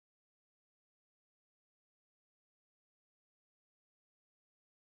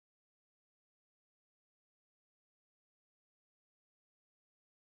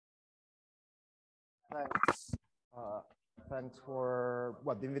Thanks. Thanks for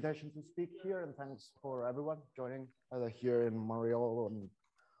the invitation to speak here, and thanks for everyone joining either here in Montreal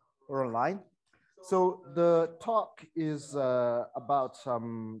or online. So the talk is about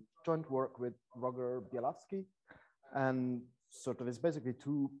some joint work with Roger Bielawski, and sort of it's basically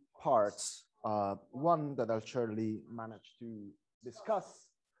two parts. One that I'll surely manage to discuss,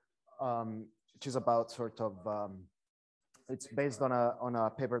 which is about sort of it's based on a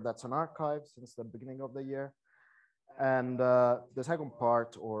paper that's on arXiv since the beginning of the year. And the second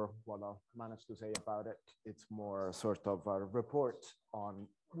part, or what I'll manage to say about it, it's more sort of a report on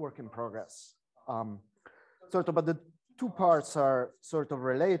work in progress. But the two parts are sort of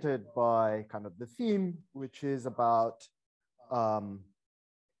related by kind of the theme, which is about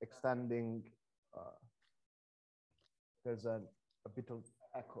extending. There's a bit of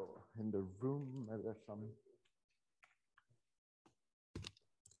echo in the room. Maybe there's some.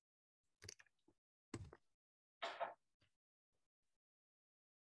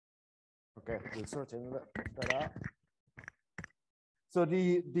 Okay, we'll sort that out. So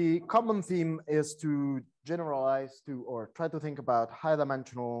the common theme is to generalize to, or try to think about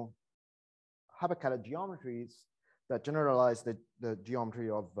high-dimensional hyperkähler geometries that generalize the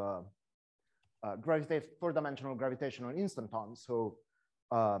geometry of four-dimensional gravitational instantons. So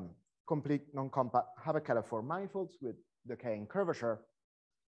complete non-compact hyperkähler for manifolds with decaying curvature.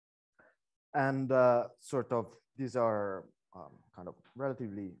 And sort of these are kind of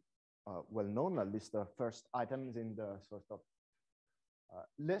relatively well known, at least the first items in the sort of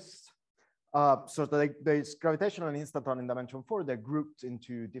list. So there's gravitational and instanton in dimension 4. They're grouped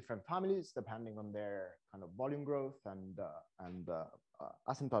into different families depending on their kind of volume growth and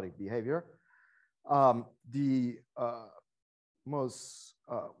asymptotic behavior. The most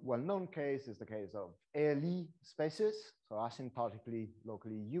well-known case is the case of ALE spaces, so asymptotically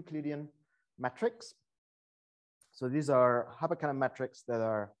locally Euclidean metrics. So these are hyperkähler metrics that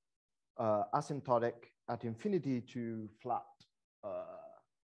are asymptotic at infinity to flat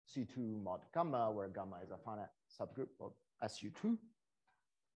C2 mod gamma, where gamma is a finite subgroup of SU2.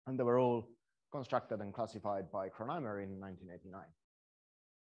 And they were all constructed and classified by Cronheimer in 1989.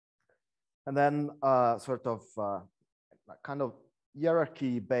 And then sort of kind of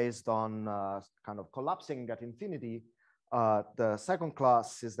hierarchy based on kind of collapsing at infinity. The second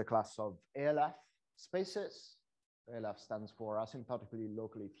class is the class of ALF spaces. ALF stands for asymptotically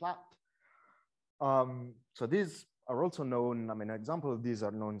locally flat. So these are also known. I mean, examples of these are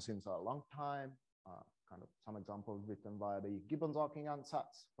known since a long time. Kind of some examples written via the Gibbons-Hawking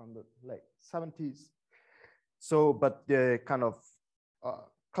ansatz from the late 70s. So, but the kind of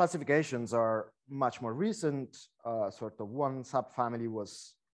classifications are much more recent. Sort of one subfamily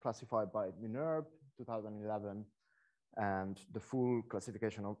was classified by Minerb 2011, and the full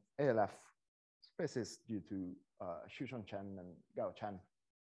classification of ALF spaces due to Xusheng Chen and Gao Chen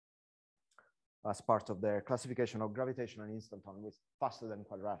as part of their classification of gravitational instanton with faster than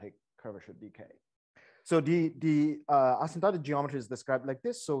quadratic curvature decay. So the asymptotic geometry is described like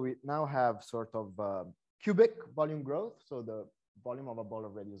this. So we now have sort of cubic volume growth. So the volume of a ball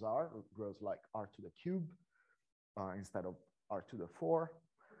of radius r grows like r to the cube instead of r to the 4.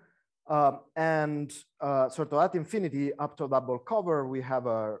 And sort of at infinity up to double cover, we have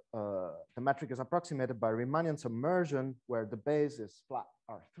the metric is approximated by Riemannian submersion, where the base is flat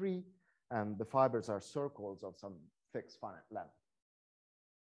R3 and the fibers are circles of some fixed finite length.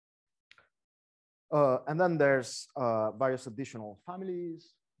 And then there's various additional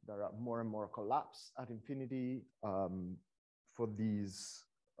families. There are more and more collapse at infinity for these,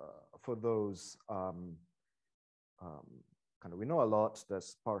 for those kind of, we know a lot.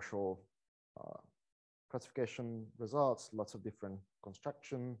 There's partial classification results, lots of different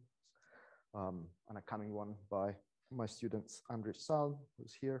constructions, and a coming one by my students, Andrei Sal,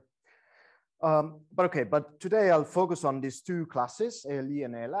 who's here. But today I'll focus on these two classes, ALE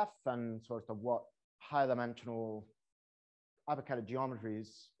and ALF, and sort of what high-dimensional hyperkähler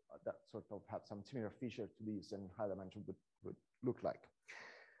geometries that sort of have some similar features to these in high dimension would look like.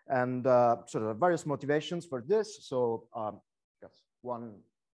 And sort of various motivations for this. So yes, one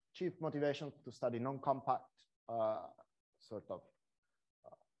chief motivation to study non-compact sort of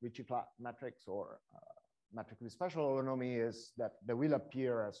Ricci-flat metrics or metric with special holonomy is that there will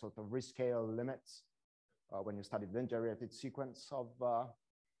appear as sort of rescale limits when you study the geriated sequence of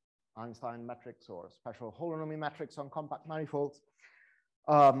Einstein metrics or special holonomy metrics on compact manifolds.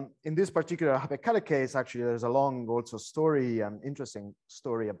 In this particular hyperkähler case, actually, there's a long also story and interesting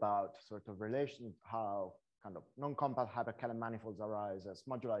story about sort of relation, how kind of non-compact hyperkähler manifolds arise as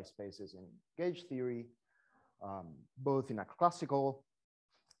moduli spaces in gauge theory, both in a classical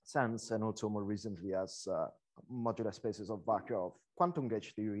sense, and also more recently as modular spaces of vacuum of quantum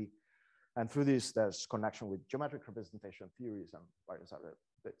gauge theory. And through this, there's connection with geometric representation theories and various other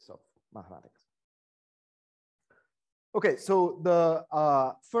bits of mathematics. Okay, so the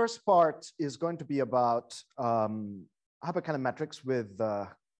first part is going to be about hyperkähler metrics with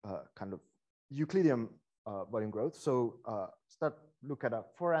kind of Euclidean volume growth. So look at a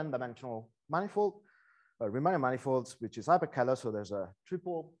 4n dimensional manifold, Riemannian manifolds, which is hyperkähler. So there's a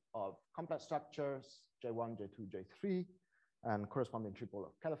triple of complex structures, J1, J2, J3, and corresponding triple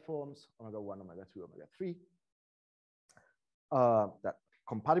of Kähler forms, omega 1, omega 2, omega 3, that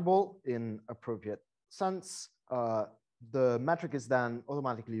compatible in appropriate sense. The metric is then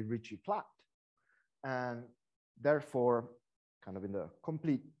automatically Ricci flat, and therefore, kind of in the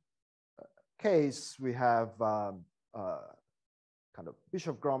complete case, we have kind of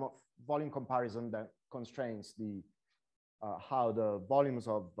Bischoff-Gromov volume comparison that constrains the how the volumes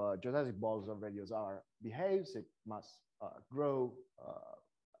of geodesic balls of radius R behaves. It must grow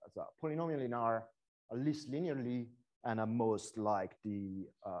as a polynomial in R, at least linearly, and at most like the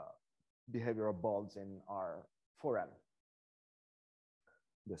behavior of balls in R4n,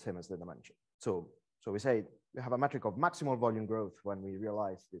 the same as the dimension. So we say we have a metric of maximal volume growth when we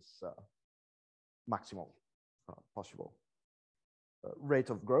realize this maximal possible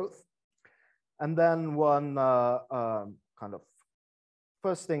rate of growth. And then one kind of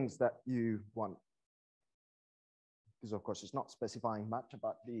first things that you want, because of course it's not specifying much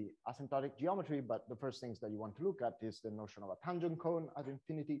about the asymptotic geometry, but the first things that you want to look at is the notion of a tangent cone at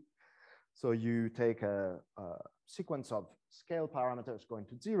infinity. So you take a sequence of scale parameters going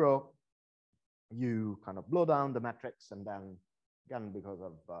to 0, you kind of blow down the metrics, and then again, because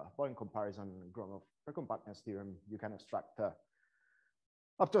of volume comparison and Gromov precompactness theorem, you can extract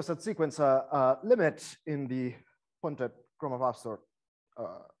up to a set sequence limit in the pointed Gromov-Hausdorff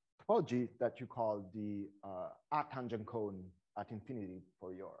topology that you call the tangent cone at infinity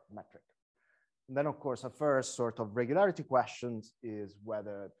for your metric. And then, of course, a first sort of regularity questions is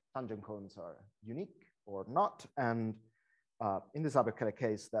whether tangent cones are unique or not. And in this hyperkähler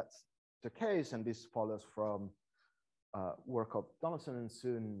case, that's the case. And this follows from work of Donaldson and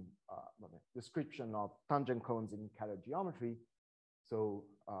Sun, description of tangent cones in Kähler geometry. So,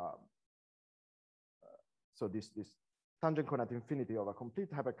 so this tangent cone at infinity of a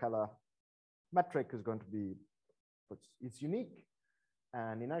complete hyperkähler metric is going to be, it's unique.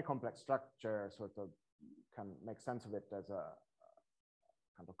 And in any complex structure, sort of can make sense of it as a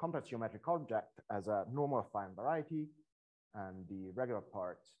kind of complex geometric object as a normal affine variety. And the regular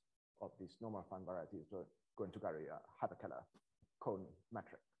part of this normal affine variety is going to carry a hyperkähler cone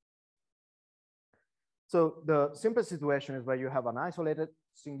metric. So the simplest situation is where you have an isolated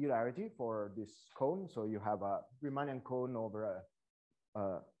singularity for this cone. So you have a Riemannian cone over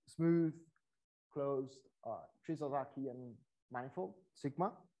a smooth, closed Trisazaki-and manifold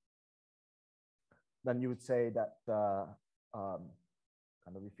sigma. Then you would say that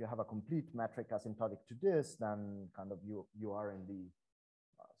kind of if you have a complete metric asymptotic to this, then kind of you are in the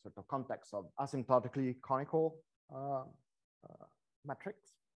sort of context of asymptotically conical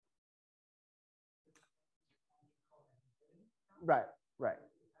metrics. Right, right.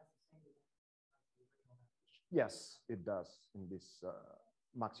 Yes, it does in this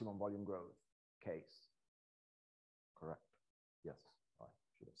maximum volume growth case. Correct. Yes, I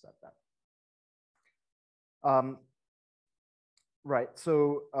should have said that. Right,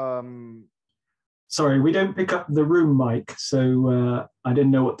 so. Sorry, we don't pick up the room mic, so I didn't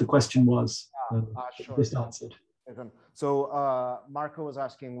know what the question was. Sure. Just answered. So Marco was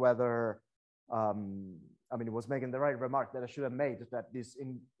asking whether, I mean, it was making the right remark that I should have made, that this,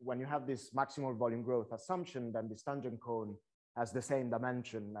 when you have this maximal volume growth assumption, then this tangent cone has the same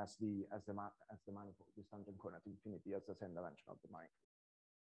dimension as the manifold. This tangent cone at infinity has the same dimension of the manifold.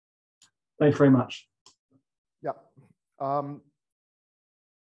 Thanks very much. Yeah.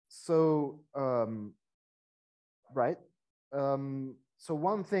 Right. So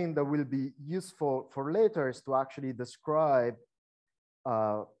one thing that will be useful for later is to actually describe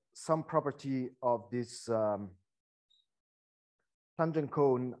some property of this tangent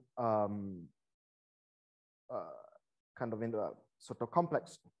cone kind of in the sort of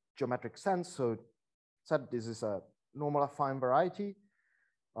complex geometric sense. So said this is a normal affine variety.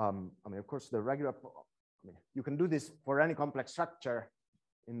 I mean, of course, the regular, I mean, you can do this for any complex structure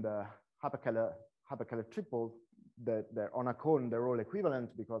in the hyperkähler triple. They're on a cone, they're all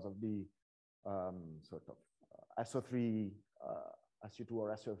equivalent because of the sort of SO3, SU2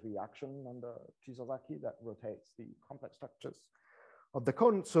 or SO3 action on the Trisazaki that rotates the complex structures of the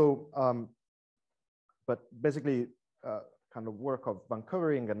cone. So, but basically, kind of work of Van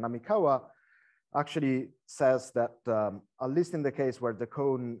Covering and Namikawa actually says that at least in the case where the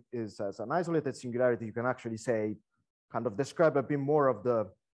cone is as an isolated singularity, you can actually say, kind of describe a bit more of the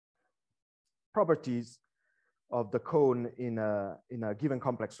properties of the cone in a given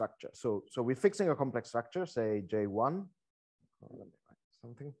complex structure. So we're fixing a complex structure, say J1. Let me write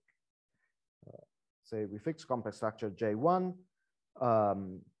something. Say we fix complex structure J1.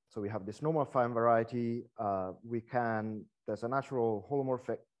 So we have this normal fine variety. There's a natural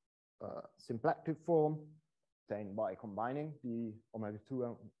holomorphic symplectic form obtained by combining the omega-2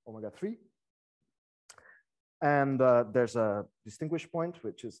 and omega-3. And there's a distinguished point,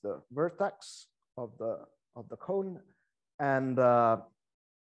 which is the vertex of the cone. And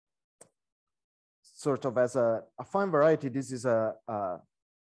sort of as a fine variety, this is a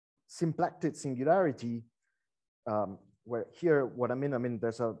symplectic singularity, where here, what I mean,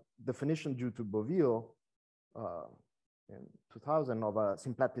 there's a definition due to Beauville in 2000 of a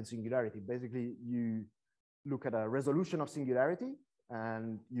symplectic singularity. Basically, you look at a resolution of singularity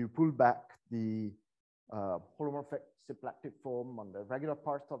and you pull back the holomorphic symplectic form on the regular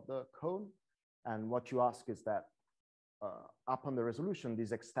part of the cone. And what you ask is that upon the resolution,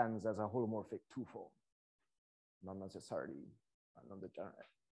 this extends as a holomorphic 2 form, not necessarily non-degenerate.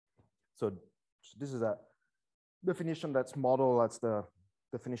 So this is a definition that's modeled as the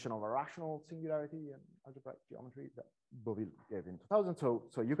definition of a rational singularity in algebraic geometry that Beauville gave in 2000.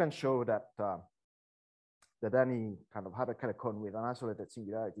 So you can show that that any kind of hyperkähler cone with an isolated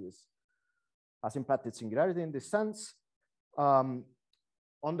singularity is a symplectic singularity in this sense.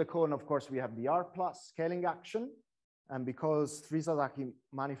 On the cone, of course, we have the R plus scaling action. And because 3 Sasaki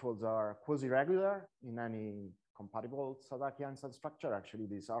manifolds are quasi-regular in any compatible Sasaki-Einstein structure, actually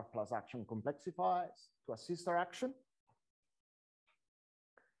this R plus action complexifies to a sister action.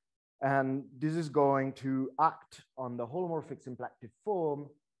 And this is going to act on the holomorphic symplectic form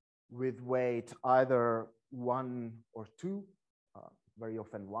with weight either 1 or 2, very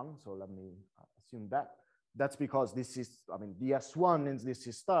often 1. So let me assume that. That's because this is, I mean, the S1 in this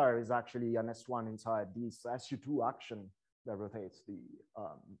C star is actually an S1 inside this SU2 action that rotates the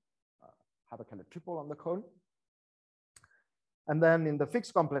hyperkähler triple on the cone. And then in the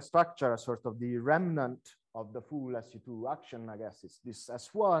fixed complex structure, sort of the remnant of the full SU2 action, I guess, is this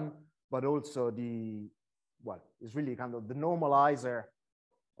S1, but also it's really kind of the normalizer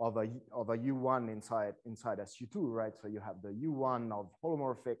of a U1 inside SU2, right? So you have the U1 of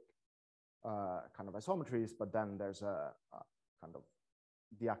holomorphic kind of isometries, but then there's a kind of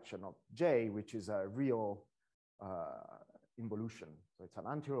the action of J, which is a real involution. So it's an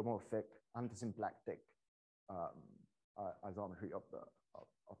anti-holomorphic, anti-symplectic isometry of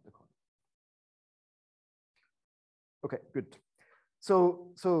the cone. Okay, good.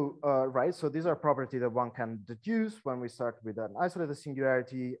 So these are properties that one can deduce when we start with an isolated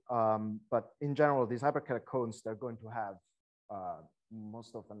singularity. But in general, these hyperkähler cones, they're going to have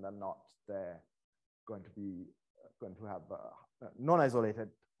most often than not, they're going to have non-isolated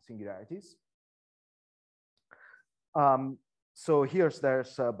singularities. So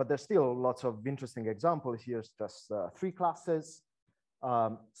but there's still lots of interesting examples. Here's just 3 classes.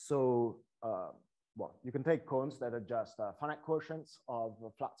 Well, you can take cones that are just finite quotients of a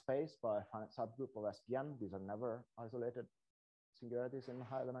flat space by a finite subgroup of SPN. These are never isolated singularities in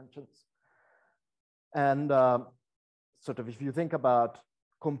higher dimensions. And sort of if you think about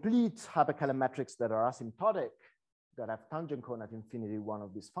complete hyperkähler metrics that are asymptotic, that have tangent cone at infinity, one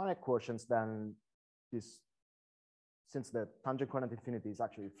of these finite quotients, then since the tangent cone at infinity is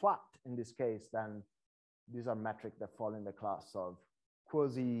actually flat in this case, then these are metrics that fall in the class of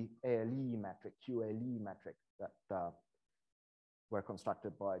quasi-ALE metric, QALE metric that were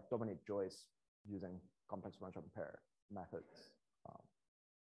constructed by Dominic Joyce using complex Riemannian pair methods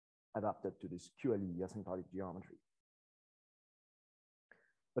adapted to this QALE asymptotic geometry.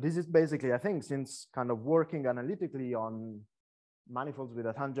 But this is basically, I think, since kind of working analytically on manifolds with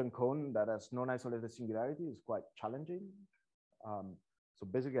a tangent cone that has non-isolated singularity is quite challenging. So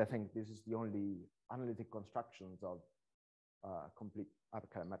basically, I think this is the only analytic constructions of complete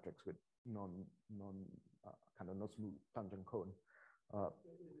hyperkähler metrics with kind of no smooth tangent cone.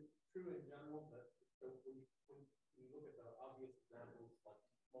 Is it true in general that when you look at the obvious examples, like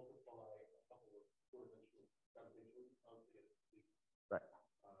multiply a couple of four-dimensional gravitations onto get a complete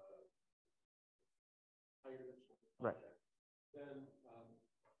higher dimensional object, then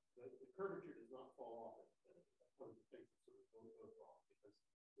the curvature does not fall off. That's one of the things that sort of goes wrong, because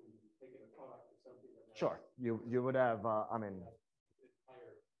when you take a product of something that sure, you would have, I mean,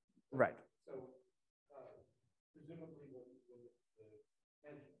 higher. Right. So presumably when the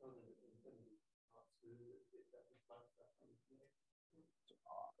tangent cone in infinity is not smooth, that reflects that.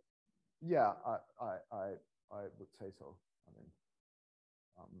 Yeah, I would say so. I mean,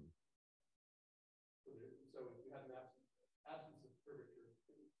 so if you had an absence of curvature,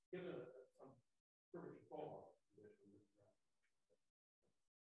 given some curvature fall off condition.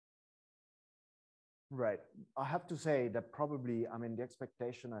 Right. I have to say that probably, I mean, the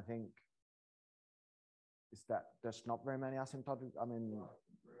expectation, I think, is that there's not very many asymptotic. I mean,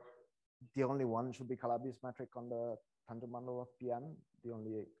 the only one should be Calabi's metric on the tangent bundle of Pn, the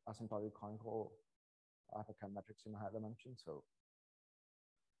only asymptotic conical hyperkähler metrics in high dimension. So,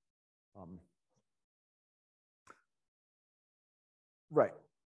 right.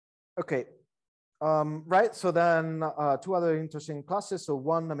 Okay. Right. So then two other interesting classes. So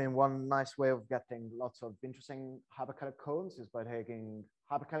one, I mean, one nice way of getting lots of interesting hyperkähler cones is by taking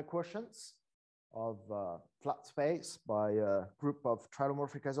hyperkähler quotients of flat space by a group of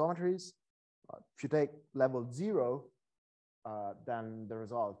trilomorphic isometries. If you take level 0, then the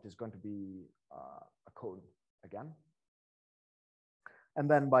result is going to be a cone again. And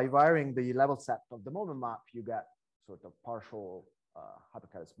then by varying the level set of the moment map, you get sort of partial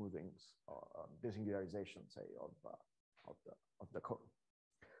hyperkähler smoothings or desingularization, say, of the cone.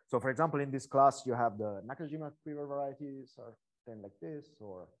 So, for example, in this class, you have the Nakajima quiver varieties or things like this,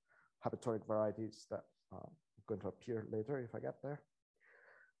 or hypertoric varieties that are going to appear later if I get there.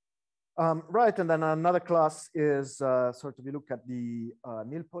 Right, and then another class is sort of you look at the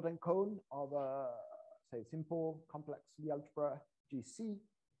nilpotent cone of a, say, simple complex Lie algebra GC,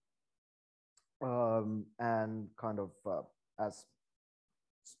 and kind of as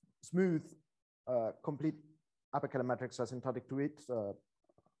smooth, complete hyperkähler metrics asymptotic to it, sort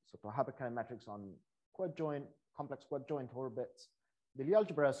of hyperkähler metrics on quad joint, complex quad joint orbits, the Lie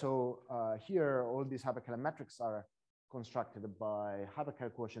algebra. So here, all these hyperkähler metrics are constructed by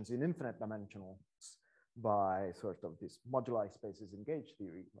hyperkähler quotients in infinite dimensionals by sort of this moduli spaces in gauge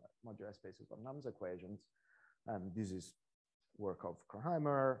theory, moduli spaces of Nam's equations. And this is work of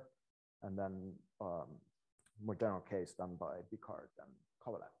Kronheimer, and then more general case done by Picard and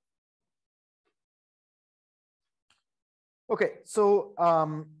Kovalek. Okay, so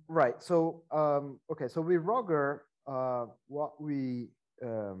right, so okay, so with Roger, what we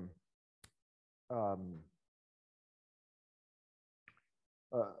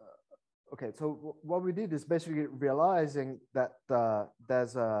okay, so what we did is basically realizing that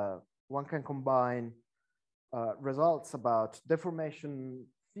there's one can combine results about deformation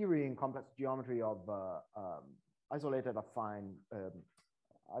theory in complex geometry of isolated affine,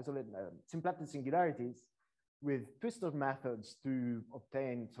 isolated symplectic singularities with Twistor methods to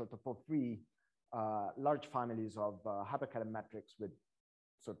obtain sort of for free large families of hyperkähler metrics with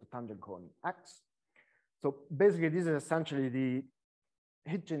sort of tangent cone X. So basically, this is essentially the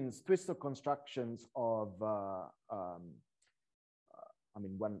Hitchens Twistor constructions of, I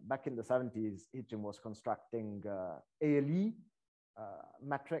mean, when back in the 70s, Hitchens was constructing ALE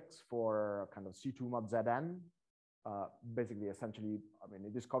metrics for kind of C2 mod Zn. Basically, essentially, I mean, he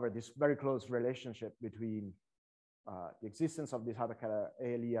discovered this very close relationship between the existence of these hyperkähler,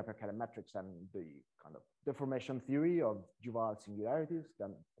 ALE hyperkähler metrics and the kind of deformation theory of Duval singularities,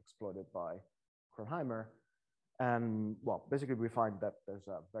 then exploited by Kronheimer. And well, basically, we find that there's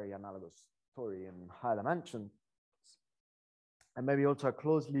a very analogous story in high dimension. And maybe also a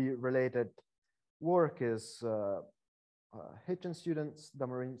closely related work is Hitchens students,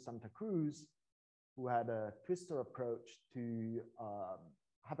 Damarin Santa Cruz, who had a Twistor approach to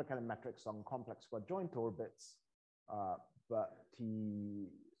hyperkähler metrics on complex quad joint orbits, but he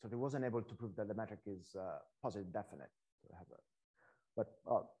wasn't able to prove that the metric is positive definite. But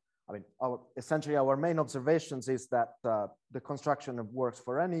I mean, essentially our main observations is that the construction works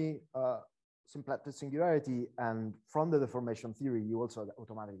for any symplectic singularity, and from the deformation theory, you also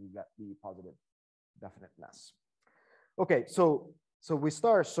automatically get the positive definiteness. Okay, so we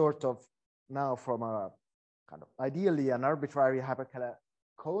start sort of now from a kind of ideally an arbitrary hyperkähler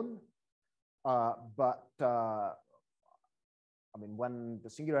cone, but I mean, when the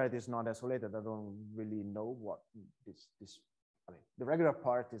singularity is not isolated, I don't really know what this. I mean, the regular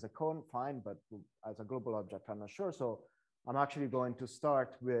part is a cone, fine, but as a global object, I'm not sure. So I'm actually going to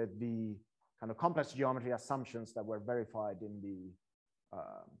start with the kind of complex geometry assumptions that were verified in the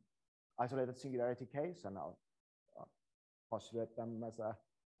isolated singularity case, and I'll postulate them as a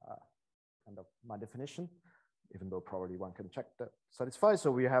kind of my definition, even though probably one can check that satisfies. So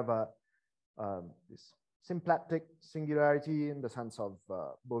we have this symplectic singularity in the sense of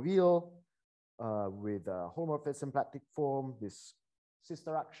Weyl with a holomorphic symplectic form, this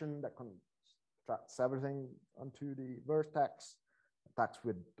sister action that constructs everything onto the vertex, attacks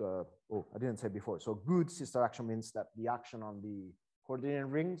with, oh, I didn't say before. So good sister action means that the action on the coordinate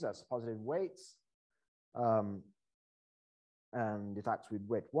rings as positive weights. And it acts with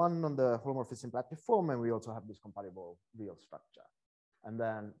weight 1 on the holomorphic symplectic form, and we also have this compatible real structure. And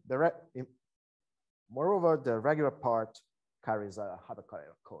then moreover, the regular part carries a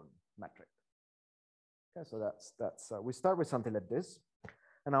hyperkähler cone metric. Okay, so that's we start with something like this.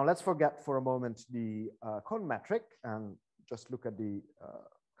 And now let's forget for a moment the cone metric and just look at the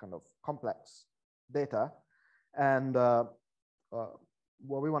kind of complex data. And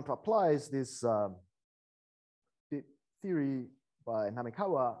what we want to apply is this the theory by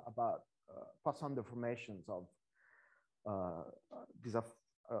Namikawa about Poisson deformations of these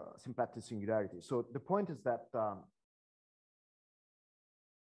symplectic singularities. So the point is that kind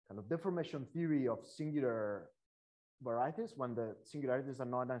of deformation theory of singular varieties, when the singularities are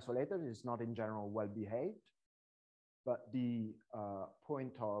not isolated, is not in general well behaved. But the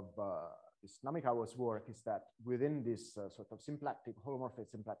point of this Namikawa's work is that within this sort of symplectic, holomorphic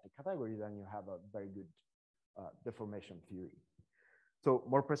symplectic category, then you have a very good deformation theory. So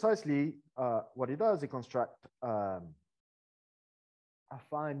more precisely, what it does, it constructs a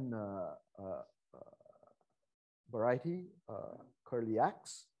fine variety, curly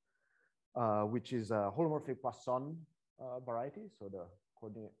X, which is a holomorphic Poisson variety. So the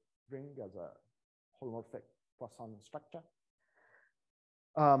coordinate ring as a holomorphic Poisson structure.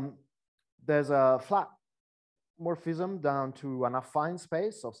 There's a flat morphism down to an affine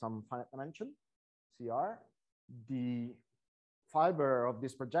space of some finite dimension, CR. The fiber of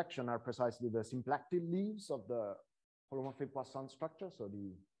this projection are precisely the symplectic leaves of the holomorphic Poisson structure. So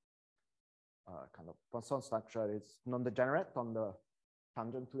the kind of Poisson structure is non-degenerate on the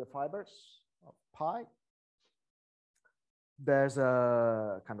tangent to the fibers of pi. There's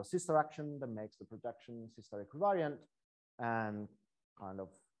a kind of sister action that makes the projection sister equivariant, and kind of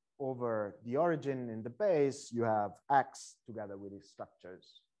over the origin in the base, you have X together with these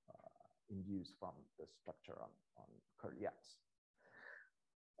structures induced from the structure on curly X.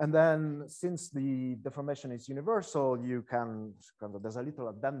 And then since the deformation is universal, you can kind of, there's a little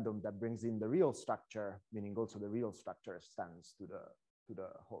addendum that brings in the real structure, meaning also the real structure extends to the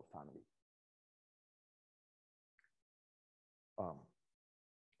whole family.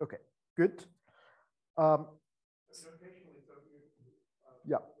 Okay, good.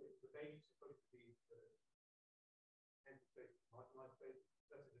 Yeah.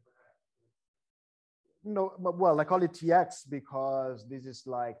 No, but well, I call it TX because this is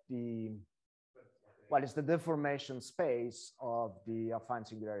like the, well, it's the deformation space of the affine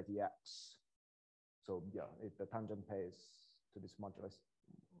singularity X. So yeah, if the tangent pays to this modulus.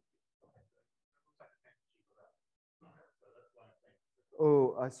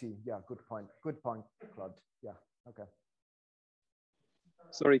 Oh, I see. Yeah, good point. Good point, Claude. Yeah, okay.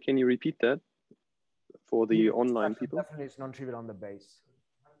 Sorry, can you repeat that for the online people? Definitely it's non-trivial on the base.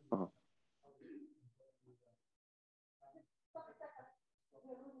 Uh-huh.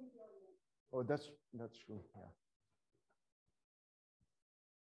 Oh, that's true. Yeah.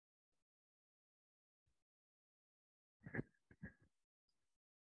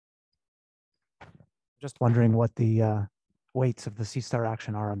 Just wondering what the weights of the C-star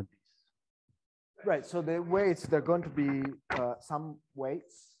action are on the base. Right. So the weights, they're going to be some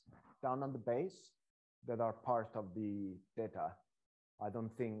weights down on the base that are part of the data. I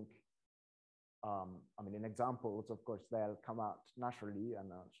don't think. I mean, in examples, of course, they'll come out naturally,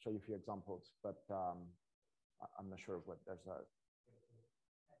 and I'll show you a few examples, but I'm not sure what there's a.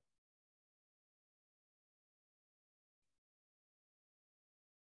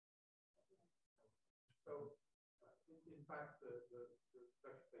 So, in fact, the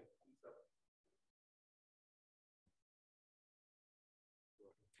special thing heats up.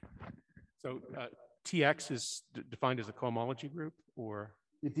 So, TX is defined as a cohomology group, or?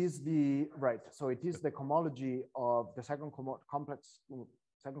 It is the, right, so it is the cohomology of the second cohomology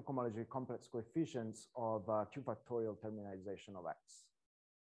complex coefficients of Q factorial terminalization of X.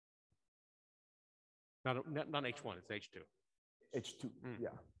 Not H1, it's H2. H2,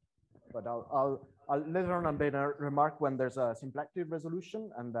 yeah. But I'll later on I'm remark when there's a symplectic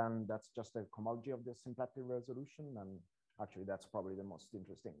resolution, and then that's just the cohomology of the symplectic resolution, and actually that's probably the most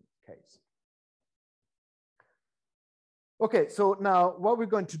interesting case. Okay, so now what we're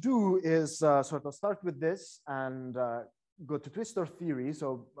going to do is sort of start with this and go to Twistor theory.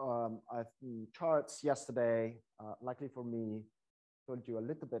 So I charts yesterday, luckily for me, told you a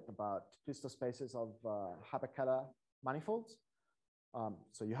little bit about Twistor spaces of hyperkähler manifolds.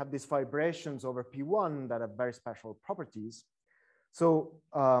 So you have these fibrations over P1 that have very special properties. So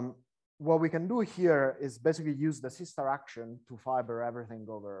what we can do here is basically use the sister action to fiber everything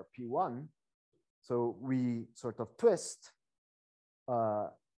over P1. So we sort of twist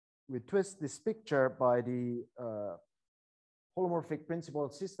we twist this picture by the holomorphic principal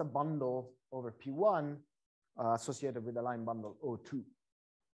system bundle over P1 associated with the line bundle O2.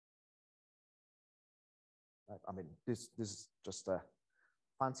 I mean, this is just a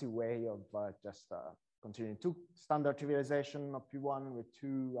fancy way of just continuing two standard trivialization of P1 with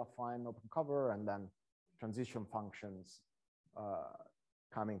two affine open cover and then transition functions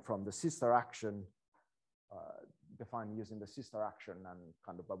coming from the sister action defined using the sister action and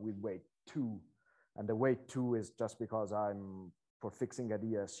kind of with weight 2. And the weight 2 is just because I'm, for fixing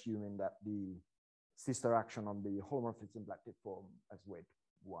idea, assuming that the sister action on the holomorphic symplectic form as weight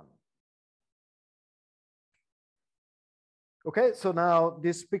 1. Okay, so now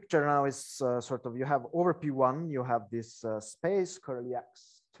this picture now is sort of, you have over P1, you have this space curly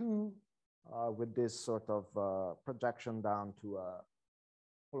X2 with this sort of projection down to a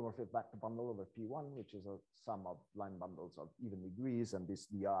holomorphic vector bundle over P1, which is a sum of line bundles of even degrees, and this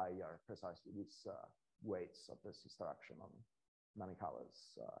di are precisely these weights of the sister action on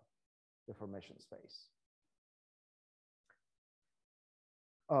Namikawa's deformation space.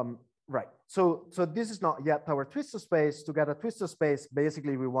 Right. So this is not yet our Twistor space. To get a Twistor space,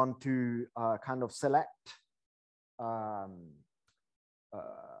 basically we want to kind of select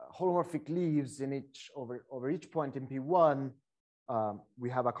holomorphic leaves in each over each point in P1. We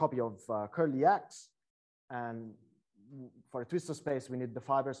have a copy of curly X, and for a Twistor space, we need the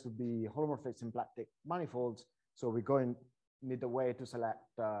fibers to be holomorphic symplectic manifolds. So we're going to need a way to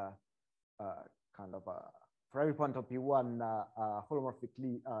select kind of for every point of P1 holomorphic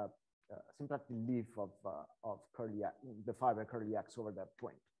symplectic leaf of curly X, the fiber curly X over that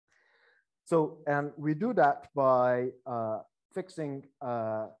point. So, and we do that by fixing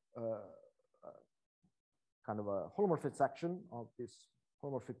kind of a holomorphic section of this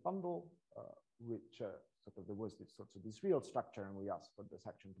holomorphic bundle, which sort of there was this sort of this real structure, and we asked for the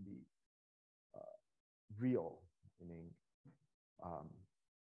section to be real, meaning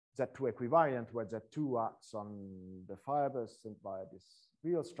Z2 equivariant, where Z2 acts on the fibers by these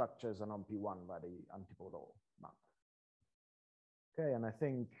real structures and on P1 by the antipodal map. Okay, and I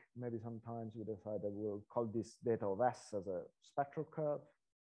think maybe sometimes we decide that we'll call this data of S as a spectral curve.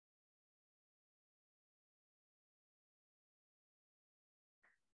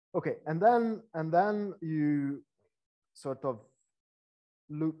 Okay, and then you sort of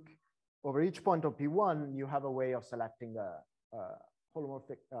look over each point of P1, you have a way of selecting a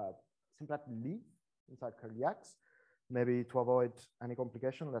holomorphic symplectic leaf inside curly X. Maybe to avoid any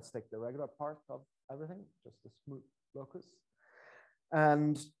complication, let's take the regular part of everything, just a smooth locus.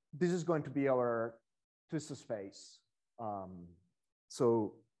 And this is going to be our Twistor space.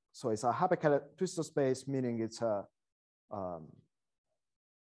 So it's a hyperkähler Twistor space, meaning it's a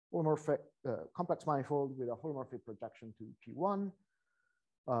holomorphic complex manifold with a holomorphic projection to P1.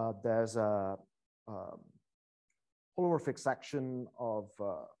 There's a holomorphic section of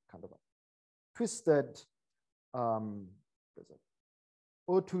kind of a twisted, there's a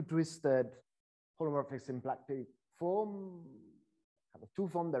O2 twisted holomorphic symplectic form, kind of two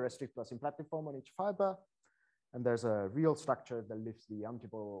form that restrict to a symplectic form on each fiber. And there's a real structure that lifts the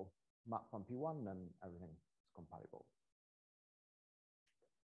antipodal map on P1, and everything is compatible.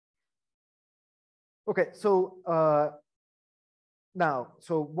 Okay, so now,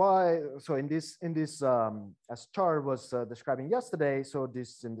 so in this as Char was describing yesterday, so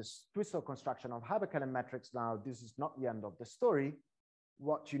in this Twistor construction of hyperkähler metrics, now this is not the end of the story.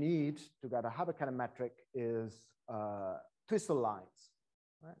 What you need to get a hyperkähler metric is Twistor lines,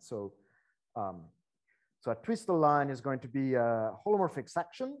 right? So a Twistor line is going to be a holomorphic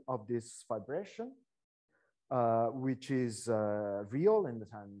section of this vibration, which is real in the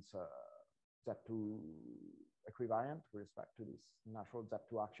sense Z2 equivariant with respect to this natural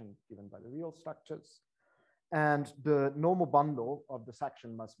Z2 action given by the real structures. And the normal bundle of the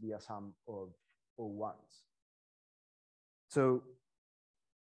section must be a sum of O1s. So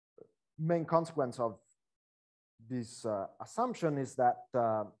main consequence of this assumption is that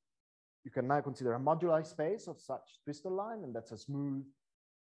you can now consider a moduli space of such Twistor line, and that's a smooth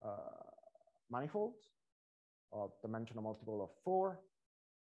manifold of dimensional multiple of 4.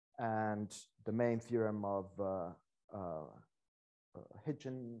 And the main theorem of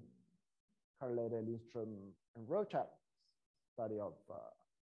Hitchin, Carlede, Lindström, and Rochat study of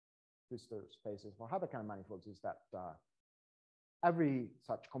Twistor spaces for hyperkähler manifolds is that every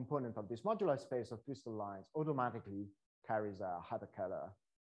such component of this moduli space of Twistor lines automatically carries a hyperkähler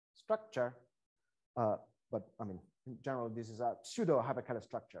structure. But I mean, in general, this is a pseudo hyperkähler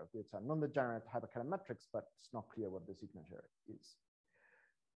structure. It's a non-degenerate hyperkähler matrix, but it's not clear what the signature is.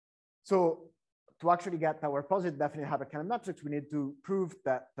 So to actually get our positive definite hyperkähler matrix, we need to prove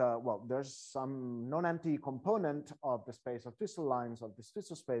that, well, there's some non-empty component of the space of Twistor lines of this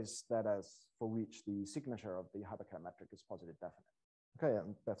Twistor space that is for which the signature of the hyperkähler matrix is positive definite. Okay,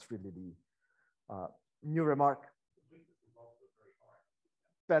 and that's really the new remark.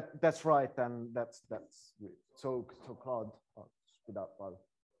 That's right, and that's so Claude speed up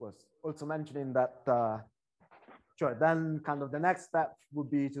was also mentioning that. Sure. Then, kind of the next step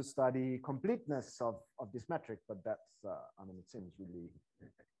would be to study completeness of this metric, but that's I mean, it seems really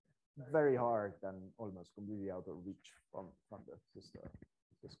very hard and almost completely out of reach from this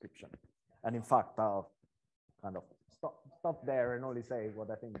description. And in fact, I'll kind of stop there and only say what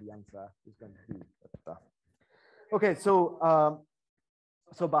I think the answer is going to be. But, okay, so.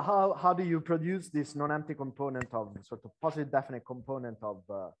 But how do you produce this non-empty component of sort of positive definite component of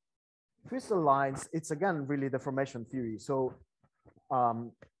Twistor lines? It's again really deformation theory. So,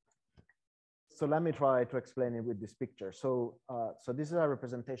 so let me try to explain it with this picture. So, so this is a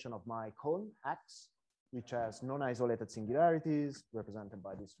representation of my cone X, which has non-isolated singularities represented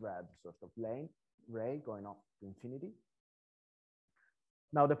by this red sort of ray going up to infinity.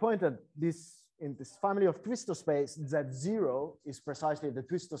 Now, the point that in this family of Twistor space, Z0 is precisely the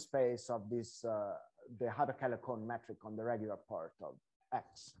Twistor space of this the hyperkähler cone metric on the regular part of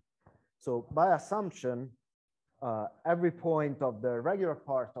X. So by assumption, every point of the regular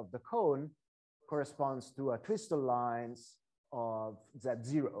part of the cone corresponds to a Twistor lines of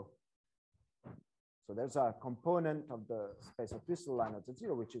Z0. So there's a component of the space of Twistor line of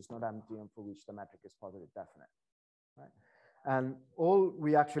Z0 which is not empty and for which the metric is positive definite. Right? And all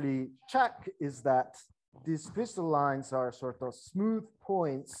we actually check is that these Twistor lines are sort of smooth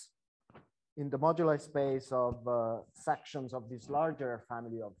points in the moduli space of sections of this larger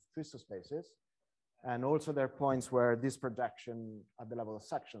family of Twistor spaces. And also there are points where this projection at the level of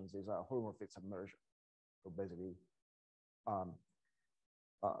sections is a holomorphic submersion. So basically,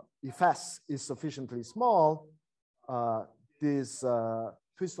 if S is sufficiently small, this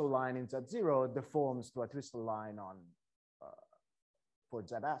Twistor line in Z0 deforms to a Twistor line on for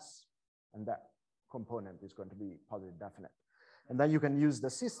ZS, and that component is going to be positive definite. And then you can use the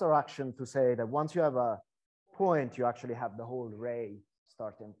sister action to say that once you have a point, you actually have the whole ray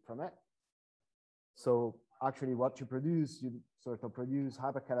starting from it. So actually what you produce, you sort of produce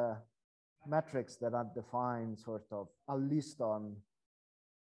hyperkähler metrics that are defined sort of at least on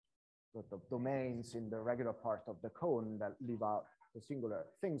sort of domains in the regular part of the cone that leave out the singular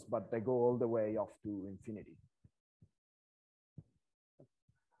things, but they go all the way off to infinity.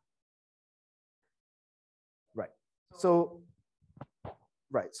 So,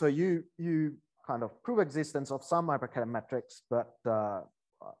 right. So you kind of prove existence of some hyperkähler metrics, but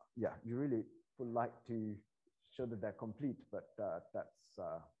yeah, you really would like to show that they're complete, but that's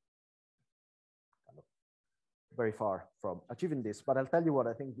kind of very far from achieving this. But I'll tell you what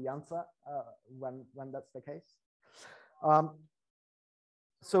I think the answer when that's the case.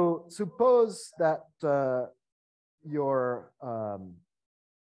 So suppose that your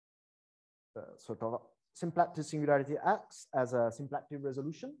sort of symplectic singularity acts as a symplectic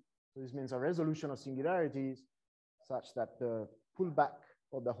resolution. So this means a resolution of singularities such that the pullback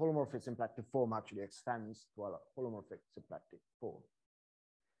of the holomorphic symplectic form actually extends to a holomorphic symplectic form.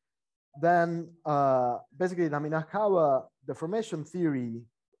 Then basically the Namikawa deformation theory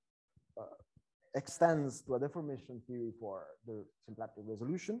extends to a deformation theory for the symplectic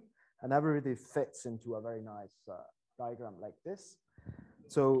resolution, and everything fits into a very nice diagram like this.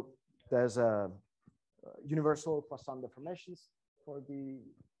 So there's a universal Poisson deformations for the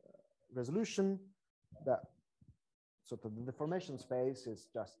resolution. That sort of the deformation space is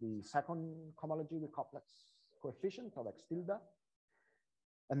just the second cohomology with complex coefficient of X tilde.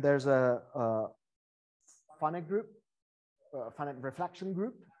 And there's a finite group, finite reflection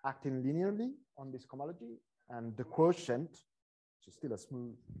group acting linearly on this cohomology. And the quotient, which is still a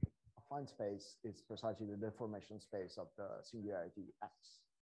smooth affine space, is precisely the deformation space of the singularity X.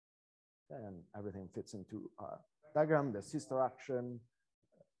 And everything fits into a diagram, the sister action,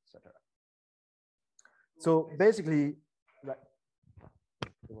 etc. So basically, right.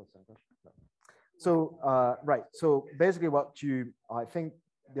 So right. So basically, what I think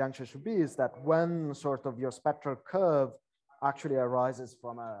the answer should be is that when sort of your spectral curve actually arises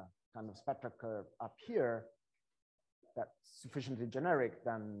from a kind of spectral curve up here that's sufficiently generic,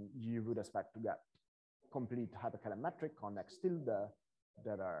 then you would expect to get complete hyperkähler metric on X tilde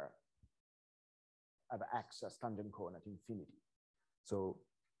that are have X as tangent cone at infinity. So,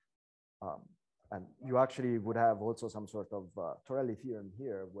 and you actually would have also some sort of Torelli theorem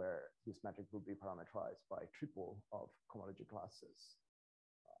here where this metric would be parametrized by triple of cohomology classes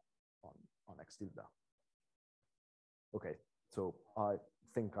on X tilde. Okay, so I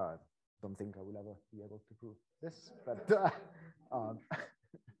don't think I will ever be able to prove this, but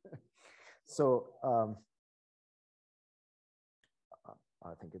so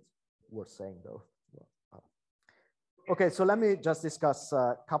I think it's worth saying though. Okay, so let me just discuss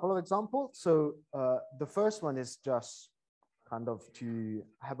a couple of examples. So the first one is just kind of to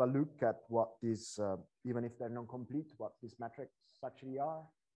have a look at what these, even if they're non-complete, what these metrics actually are.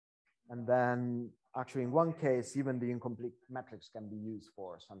 And then actually in one case, even the incomplete metrics can be used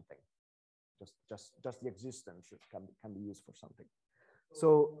for something. Just the existence can be used for something.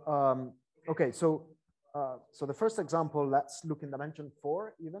 So, okay, so the first example, let's look in dimension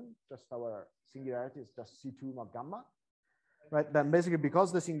 4 even, just our singularity is just C2 mod gamma. Right, then basically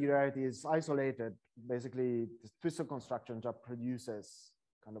because the singularity is isolated, basically the Twistor construction just produces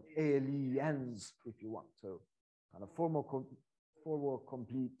kind of ALE-ends, if you want. So kind of forward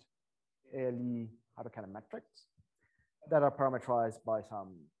complete ALE hyperkähler metrics that are parameterized by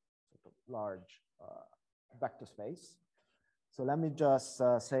some sort of large vector space. So let me just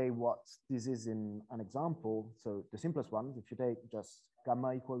say what this is in an example. So the simplest one, if you take just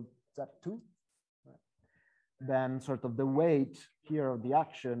gamma equal Z2, then sort of the weight here of the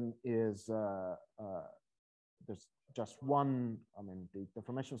action is there's just one, I mean, the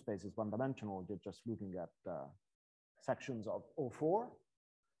deformation space is one dimensional. You're just looking at sections of O4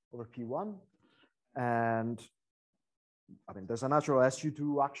 over P1. And I mean, there's a natural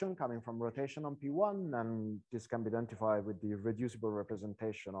SU2 action coming from rotation on P1, and this can be identified with the reducible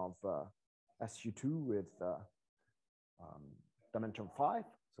representation of SU2 with dimension 5.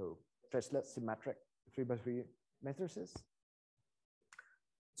 So tracelet symmetric 3×3 matrices.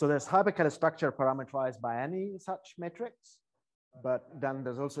 So there's hyperkähler structure parameterized by any such matrix, but then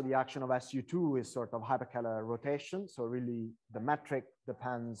there's also the action of SU2 is sort of hyperkähler rotation. So really the metric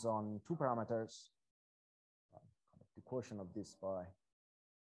depends on two parameters, the quotient of this by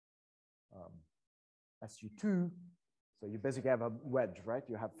SU2. So you basically have a wedge, right?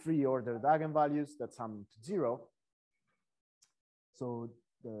 You have 3 ordered eigenvalues that sum to 0. So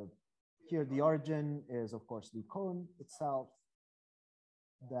here the origin is, of course, the cone itself.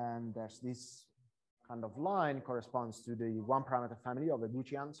 Then there's this kind of line corresponds to the one parameter family of a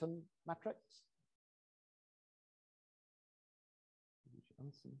Gucci-Hansen matrix.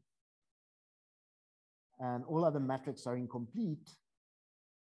 And all other metrics are incomplete,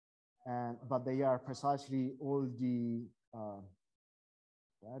 but they are precisely all the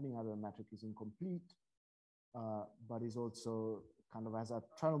any other metric is incomplete, but is also kind of has a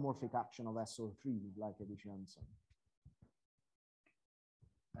holomorphic action of SO3 like a Gucci-Hansen.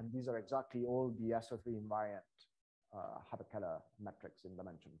 And these are exactly all the SO3 invariant hyperkähler metrics in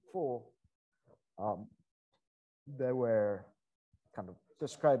dimension 4. They were kind of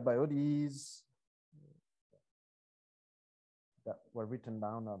described by ODEs that were written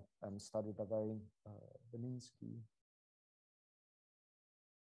down and studied by Beninsky.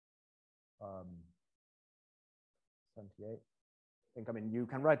 '78. I mean, you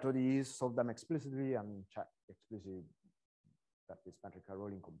can write ODEs, solve them explicitly, and check explicitly that these metrics are all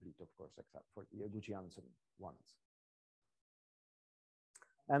incomplete, of course, except for the Gucci-Hansen ones.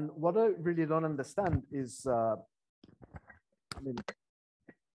 And what I really don't understand is, I mean,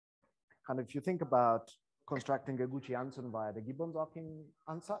 kind of if you think about constructing a Gucci-Hansen via the Gibbons-Hawking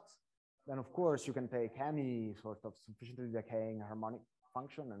ansatz, then of course you can take any sort of sufficiently decaying harmonic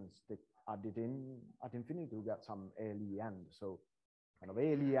function and add it in at infinity to get some ALE-end. So kind of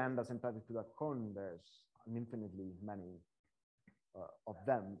ALE-end asymptotic to that cone, there's infinitely many of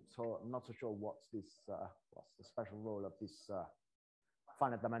them. So I'm not so sure what's the special role of this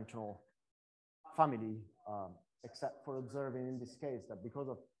finite dimensional family, except for observing in this case that because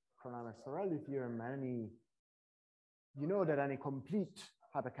of Croneimer-Sorelli theorem, you know that any complete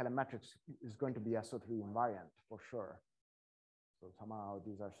hyperkähler matrix is going to be SO3 invariant for sure. So somehow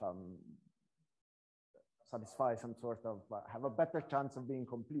these are satisfy some sort of, have a better chance of being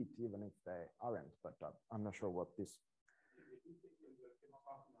complete even if they aren't, but I'm not sure what this.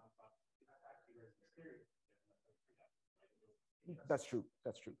 That's true,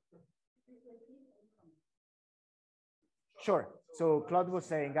 that's true. Sure, so Claude was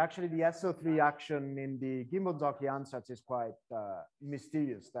saying actually the SO3 action in the Gibbons-Hawking ansatz is quite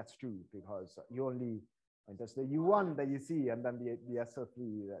mysterious. That's true, because you only, there's the U1 that you see, and then the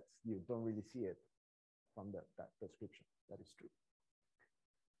SO3 that's, you don't really see it from that description. That is true.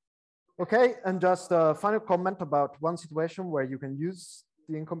 Okay, and just a final comment about one situation where you can use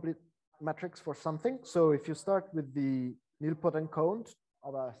the incomplete matrix for something. So if you start with the nilpotent cone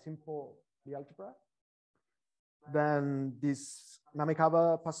of a simple algebra, Then this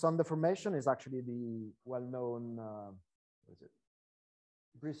Namikawa Poisson deformation is actually the well-known, what is it?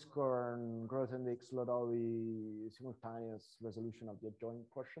 Briskern, Grothendieck-Slodowy simultaneous resolution of the adjoint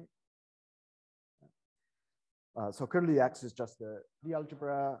quotient. So curly X is just the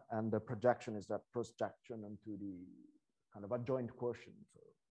algebra, and the projection is that projection into the kind of adjoint quotient.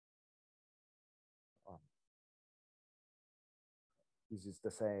 So, this is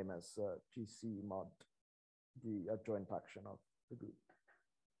the same as GC mod the adjoint action of the group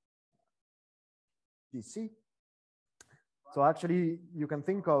GC. So actually, you can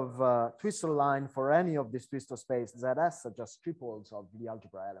think of Twistor line for any of this Twistor space ZS are just triples of the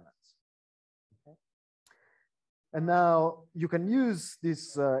algebra elements. Okay. And now you can use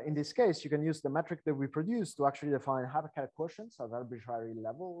this, in this case, you can use the metric that we produced to actually define hyperkähler quotients as arbitrary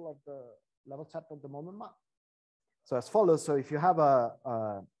level of the level set of the moment map. So as follows, so if you have a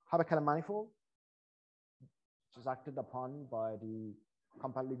hyperkähler manifold, which is acted upon by the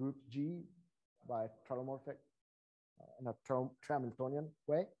compactly grouped G by holomorphic in a Hamiltonian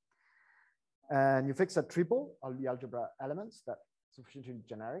way, and you fix a triple of the algebra elements that's sufficiently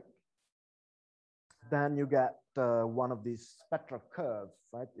generic, then you get one of these spectral curves,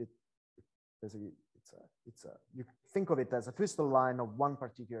 right? Basically, you think of it as a Twistor line of one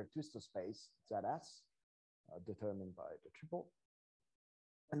particular Twistor space, ZS, determined by the triple.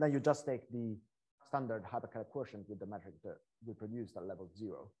 And then you just take the standard hyperkähler quotient with the metric that we produced at level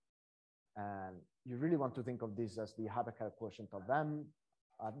 0. And you really want to think of this as the hyperkähler quotient of M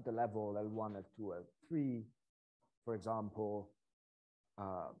at the level L1, L2, L3. For example,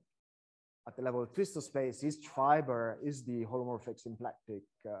 at the level of Twistor space, each fiber is the holomorphic symplectic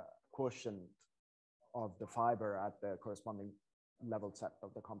quotient of the fiber at the corresponding level set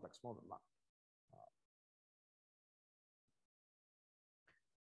of the complex moment map.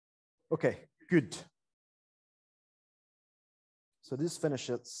 Okay, good. So this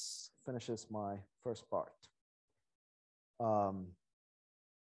finishes my first part.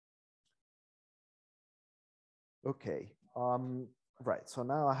 Okay, right. So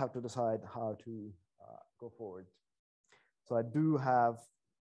now I have to decide how to go forward. So I do have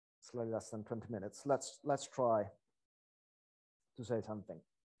slightly less than 20 minutes. Let's try to say something.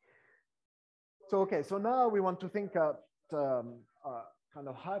 So okay, so now we want to think of kind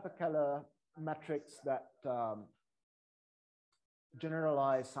of hyperkähler metrics that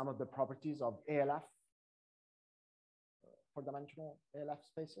generalize some of the properties of ALF, four-dimensional ALF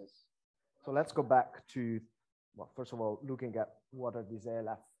spaces. So let's go back to, well, first of all, looking at what are these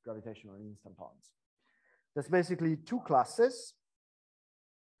ALF gravitational instantons. There's basically two classes.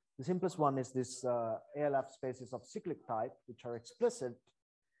 The simplest one is this ALF spaces of cyclic type, which are explicit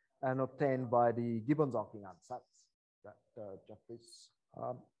and obtained by the Gibbons-Hawking ansatz that Jeffries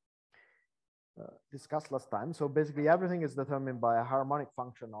discussed last time. So basically everything is determined by a harmonic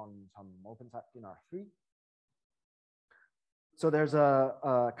function on some open set in R3. So there's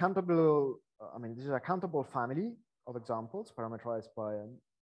a countable, this is a countable family of examples parameterized by a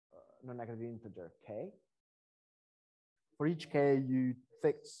non-negative integer k. For each k, you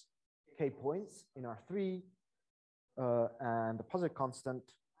fix k points in R3 and a positive constant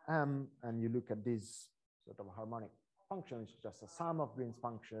m, and you look at this sort of harmonic function, which is just a sum of Green's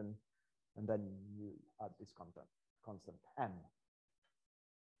function, and then you add this constant m.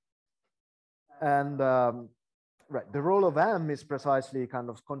 And right, the role of m is precisely kind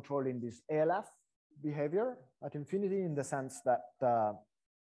of controlling this ALF behavior at infinity, in the sense that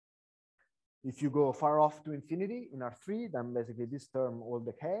if you go far off to infinity in R3, then basically this term will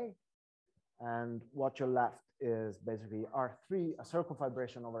decay, and what you're left is basically R3, a circle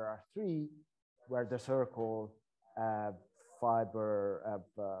fibration over R3, where the circle fiber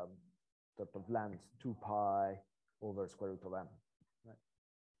sort of length 2 pi over square root of m. Right?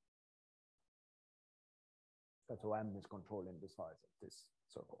 That's how m is controlling the size of this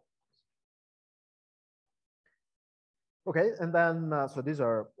circle. Okay, and then so these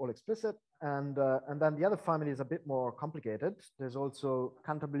are all explicit, and then the other family is a bit more complicated. There's also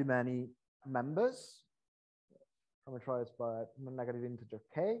countably many members, parameterized by non-negative integer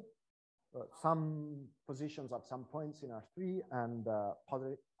k, some positions at some points in R3, and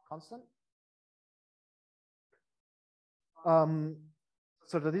positive constant.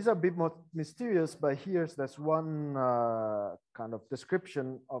 So these are a bit more mysterious, but there's one kind of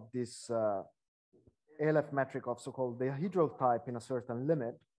description of this ALF metric of so-called dihedral type in a certain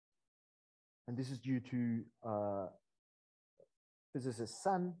limit. And this is due to physicist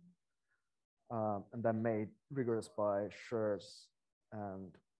Sen, and then made rigorous by Schurz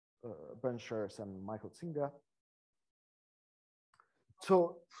and Ben Schurz and Michael Singer.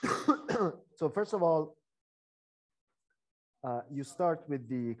 So, so first of all, you start with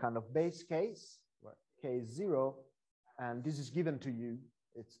the kind of base case, where k is 0, and this is given to you.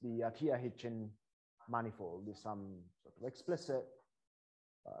 It's the Atelier manifold, is some sort of explicit,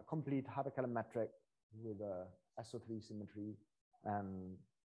 complete hyperkähler metric with a SO3 symmetry and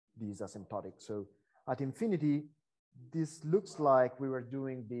these asymptotic. So at infinity, this looks like we were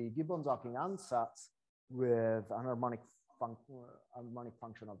doing the Gibbons-Hocking ansatz with an harmonic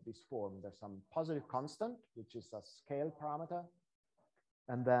function of this form. There's some positive constant, which is a scale parameter.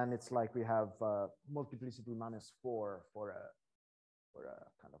 And then it's like we have multiplicity -4 for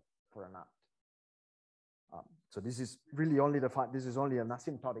an apt. So this is really only defined. This is only an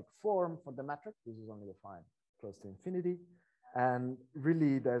asymptotic form for the metric. This is only defined close to infinity. And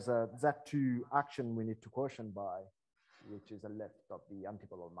really, there's a Z2 action we need to quotient by, which is a lift of the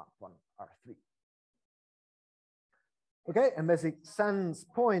antipodal map on R3. Okay, and basic sense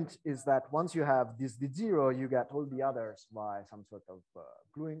point is that once you have this D0, you get all the others by some sort of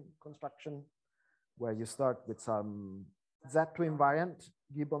gluing construction, where you start with some Z2 invariant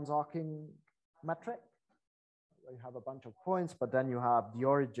Gibbons-Hocking metric. You have a bunch of points, but then you have the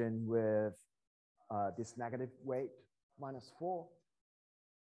origin with this negative weight -4.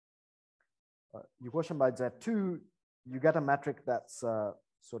 You quotient by Z2, you get a metric that's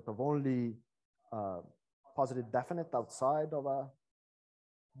sort of only positive definite outside of a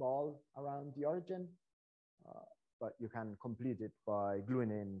ball around the origin, but you can complete it by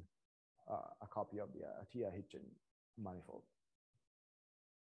gluing in a copy of the Atelier manifold.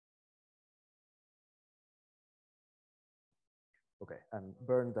 Okay, and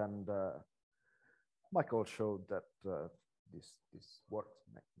Bernd and Michael showed that this works,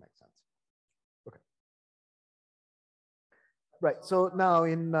 makes sense. Okay. Right, so now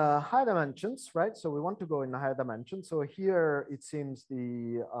in higher dimensions, right? So we want to go in higher dimensions. So here it seems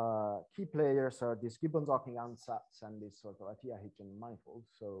the key players are this Gibbons-Hocking ansatz and this sort of Atelier manifold.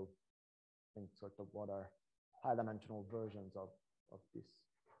 So I think sort of what are high dimensional versions of this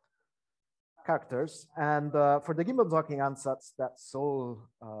characters. And for the Gibbons-Hocking ansatz, that's all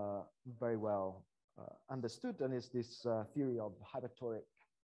very well understood, and is this theory of hypertoric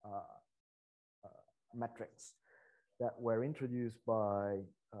metrics that were introduced by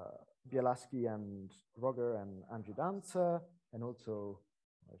Bielawski and Roger and Andrew Dancer, and also,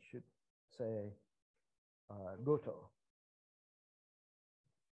 I should say, Goto.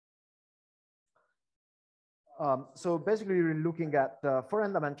 So basically, we're looking at 4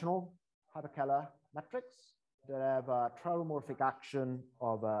 n-dimensional hyperkähler metrics that have a holomorphic action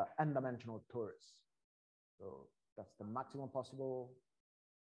of an n-dimensional torus. So that's the maximum possible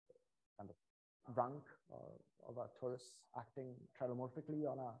kind of rank of a torus acting holomorphically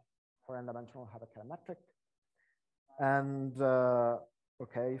on a 4 n-dimensional hyperkähler metric. And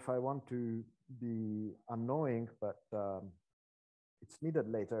okay, if I want to be annoying, but it's needed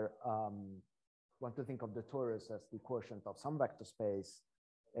later, want to think of the torus as the quotient of some vector space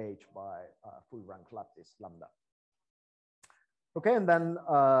H by full rank lattice lambda. Okay, and then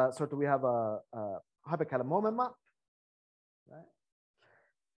sort of we have a hyperkähler moment map, right?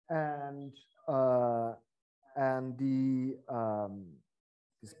 And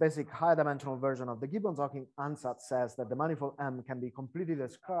this basic high dimensional version of the Gibbons-Hocking ansatz says that the manifold M can be completely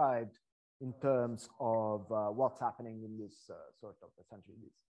described in terms of what's happening in this sort of essentially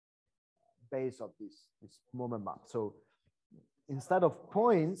this base of this moment map. So instead of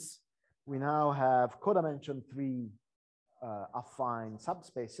points, we now have codimension 3 affine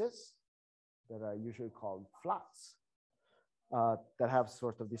subspaces that are usually called flats that have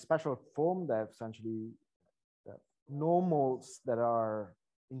sort of the special form that essentially normals that are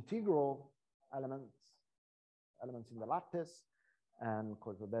integral elements in the lattice, and of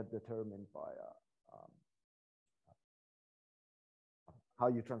course they're determined by how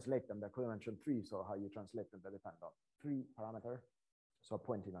you translate them. They're codimension 3, so how you translate them, they depend on 3 parameter, so a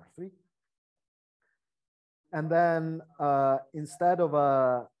point in R3. And then instead of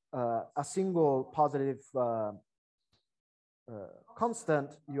a single positive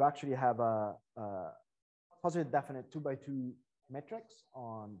constant, you actually have a positive definite 2x2 matrix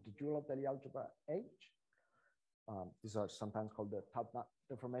on the dual of the algebra H. These are sometimes called the top-nut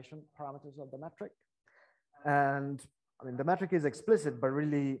deformation parameters of the metric. And I mean, the metric is explicit, but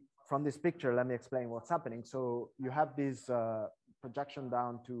really from this picture, let me explain what's happening. So you have this projection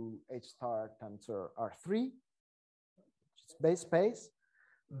down to H star tensor R3, which is base space.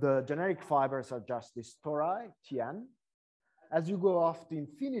 The generic fibers are just these tori, Tn. As you go off to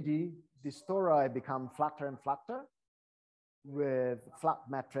infinity, these tori become flatter and flatter with flat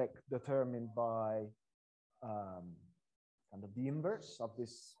metric determined by kind of the inverse of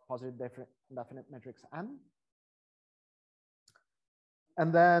this positive definite matrix M.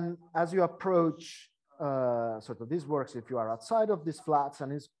 And then as you approach sort of this works if you are outside of these flats,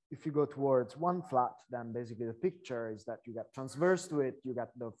 and if you go towards one flat, then basically the picture is that you get transverse to it, you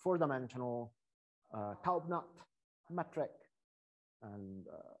get the four-dimensional Taub-Knot metric, and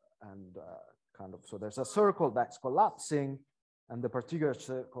kind of, so there's a circle that's collapsing, and the particular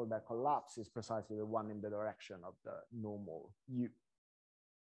circle that collapses is precisely the one in the direction of the normal U.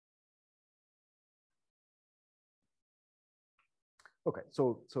 Okay,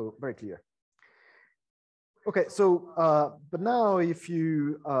 so very clear. Okay, so but now if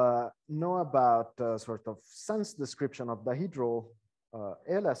you know about sort of sense description of dihedral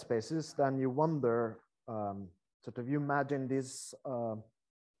ALS spaces, then you wonder, sort of you imagine this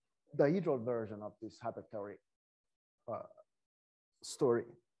dihedral version of this hypertoric story,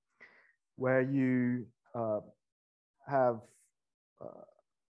 where you have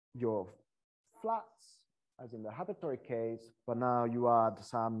your flats, as in the hypertoric case, but now you add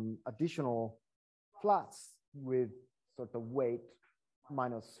some additional flats with sort of weight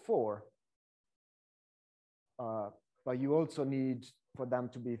 -4. But you also need for them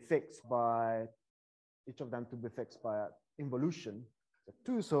to be fixed by, each of them to be fixed by an involution,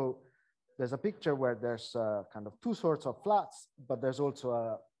 2. So there's a picture where there's kind of 2 sorts of flats, but there's also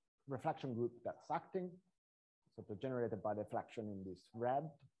a reflection group that's acting, sort of generated by deflection in this red,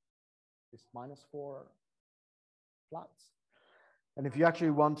 this -4 flats. And if you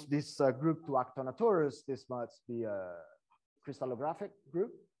actually want this group to act on a torus, this must be a crystallographic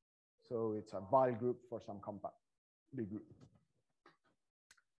group. So it's a Weyl group for some compact B group.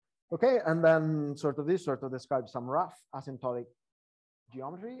 Okay, and then sort of this sort of describes some rough asymptotic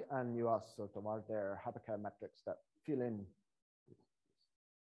geometry, and you ask sort of are there hyperkähler metrics that fill in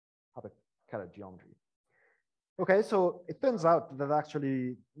hyperkähler geometry. Okay, so it turns out that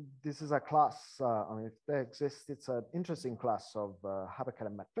actually this is a class, I mean, if they exist, it's an interesting class of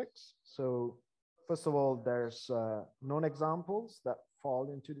hyperkähler metrics. So first of all, there's known examples that fall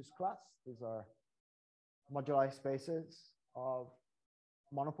into this class. These are moduli spaces of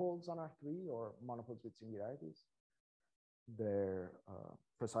monopoles on R3 or monopoles with singularities. They're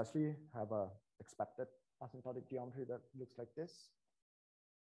precisely have a expected asymptotic geometry that looks like this.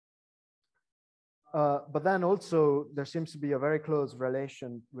 But then also there seems to be a very close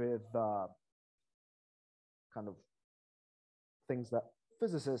relation with kind of things that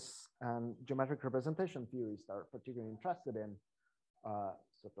physicists and geometric representation theorists are particularly interested in,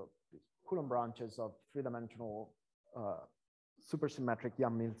 sort of these Coulomb branches of three-dimensional supersymmetric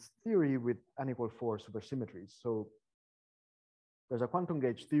Yang-Mills theory with n=4 supersymmetries. So there's a quantum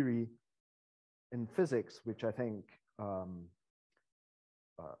gauge theory in physics, which I think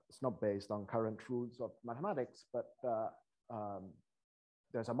it's not based on current rules of mathematics, but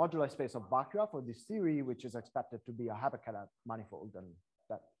there's a moduli space of vacua for this theory, which is expected to be a hyperkähler manifold, and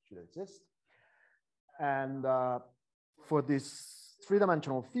that should exist. And for these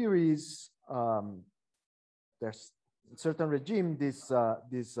three-dimensional theories, there's a certain regime,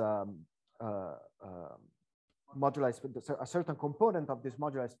 moduli space, a certain component of this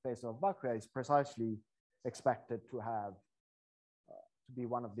moduli space of vacua is precisely expected to have to be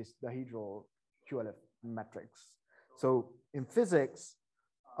one of these dihedral QLF metrics. So in physics,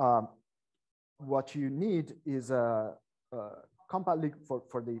 what you need is a compact Lie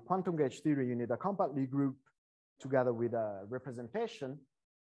for the quantum gauge theory. You need a compact Lie group together with a representation,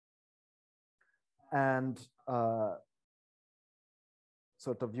 and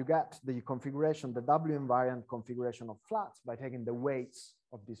sort of you get the configuration, the W invariant configuration of flats by taking the weights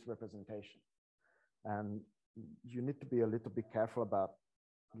of this representation. And you need to be a little bit careful about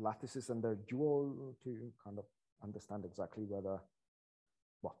lattices and their dual to kind of understand exactly whether,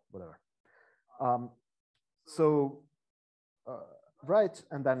 well, whatever. Right,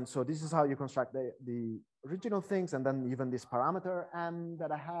 and then so this is how you construct the original things, and then even this parameter m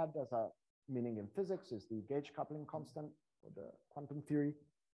that I had as a meaning in physics is the gauge coupling constant for the quantum theory.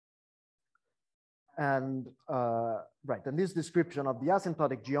 And right, and this description of the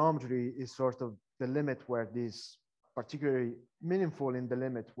asymptotic geometry is sort of the limit where this particularly meaningful in the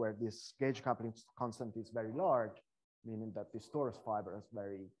limit where this gauge coupling constant is very large, meaning that this torus fiber is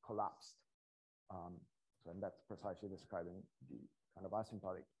very collapsed. And that's precisely describing the kind of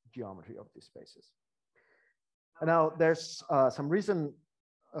asymptotic geometry of these spaces. And now there's some recent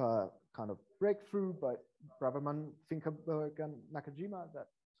kind of breakthrough by Braverman, Finkelberg, and Nakajima that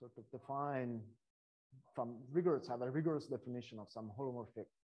sort of define from rigorous, have a rigorous definition of some holomorphic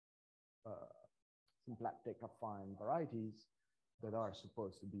symplectic affine varieties that are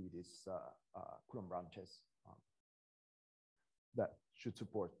supposed to be these Coulomb branches that should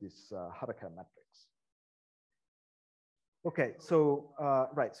support this hyperkähler metrics. Okay, so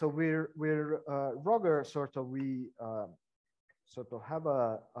right, so Roger we sort of have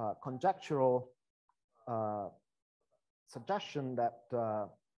a conjectural suggestion that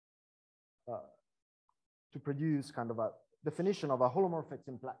to produce kind of a definition of a holomorphic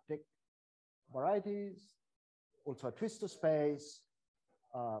symplectic varieties, also a Twistor space,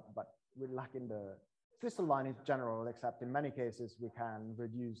 but we're lacking the Twistor line is general, except in many cases we can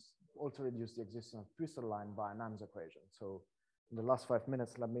also reduce the existence of Twistor line by Nern's equation. So in the last 5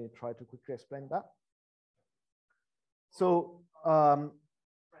 minutes, let me try to quickly explain that. So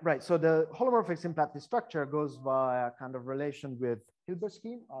right, so the holomorphic symplectic structure goes by a kind of relation with Hilbert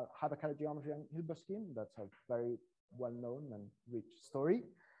scheme, hyperkähler geometry and Hilbert scheme. That's a very well-known and rich story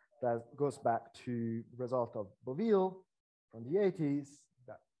that goes back to result of Weyl from the 80s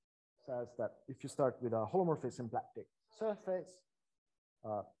that says that if you start with a holomorphic symplectic surface,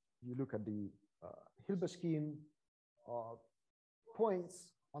 you look at the Hilbert scheme of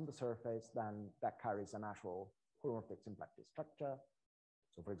points on the surface, then that carries a natural holomorphic symplectic structure.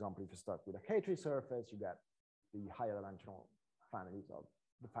 So for example, if you start with a K-tree surface, you get the higher dimensional families of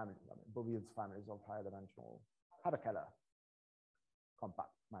the family, Weyls families of higher dimensional hyperkähler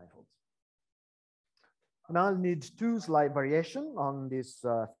compact manifolds. Now I'll need two slight variation on this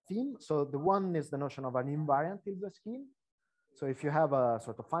theme. So the one is the notion of an invariant Hilbert scheme. So if you have a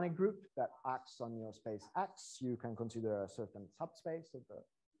sort of finite group that acts on your space X, you can consider a certain subspace of the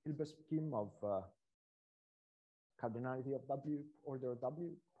Hilbert scheme of cardinality of W, order of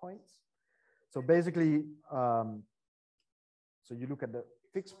W points. So basically, so you look at the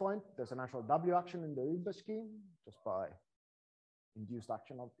fixed point, there's a natural W action in the Hilbert scheme just by induced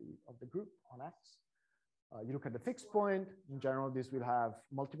action of the group on X. You look at the fixed point, in general, this will have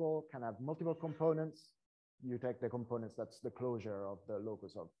can have multiple components. You take the components, that's the closure of the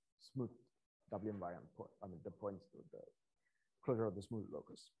locus of smooth W invariant point, the points, the closure of the smooth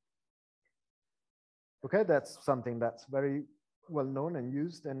locus. Okay, that's something that's very well known and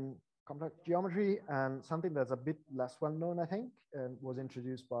used in complex geometry, and something that's a bit less well known, I think, and was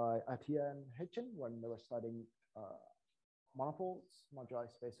introduced by Atelier and Hitchin when they were studying manifolds, moduli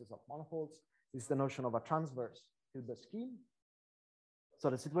spaces of manifolds, is the notion of a transverse Hilbert scheme.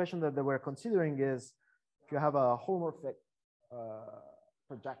 So the situation that they were considering is if you have a holomorphic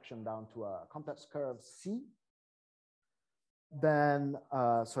projection down to a complex curve C, then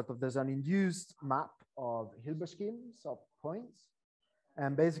sort of there's an induced map of Hilbert schemes of points.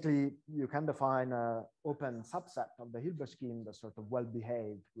 And basically, you can define an open subset of the Hilbert scheme that's sort of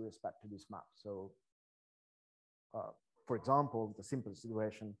well-behaved with respect to this map. So for example, the simple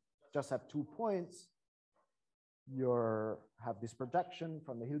situation, just have 2 points. You have this projection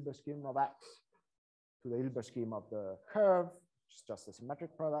from the Hilbert scheme of X to the Hilbert scheme of the curve, which is just a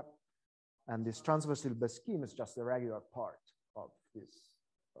symmetric product. And this transverse Hilbert scheme is just the regular part of this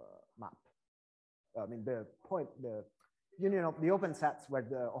map. I mean, the union of the open sets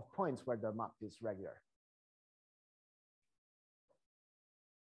of points where the map is regular.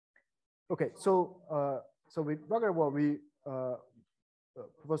 Okay, so with Roger, what we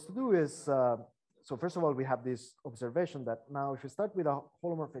propose to do is, so first of all, we have this observation that now if you start with a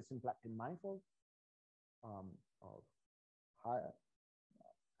holomorphic symplectic manifold of higher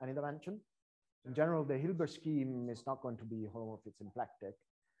any dimension, in general, the Hilbert scheme is not going to be holomorphic symplectic.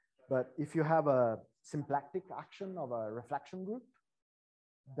 But if you have a symplectic action of a reflection group,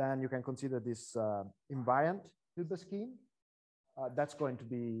 then you can consider this invariant Hilbert scheme. That's going to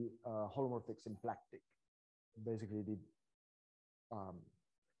be holomorphic symplectic. Basically, I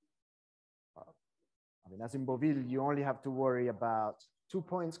mean, as in Weyl, you only have to worry about 2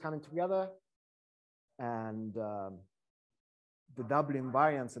 points coming together, and the W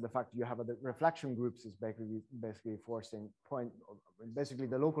invariance and the fact you have the reflection groups is basically forcing basically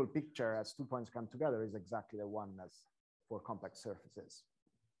the local picture as 2 points come together is exactly the one as for complex surfaces.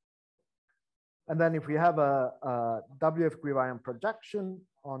 And then if we have a W equivariant projection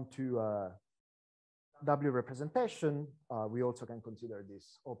onto a W representation, we also can consider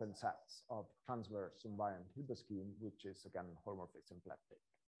these open sets of transverse invariant Hilbert scheme, which is again holomorphic symplectic.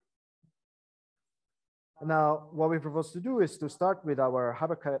 Now, what we propose to do is to start with our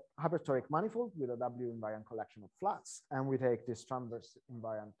hypertoric manifold with a W invariant collection of flats, and we take this transverse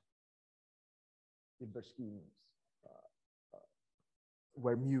invariant Hilbert schemes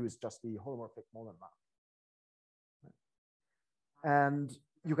where mu is just the holomorphic moment map. And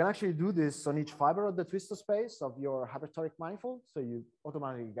you can actually do this on each fiber of the Twistor space of your hypertoric manifold. So you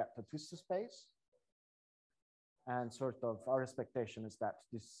automatically get the Twistor space. And sort of our expectation is that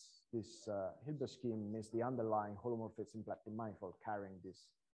this Hilbert scheme is the underlying holomorphic symplectic manifold carrying this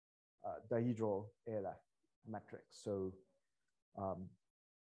dihedral ALF metric. So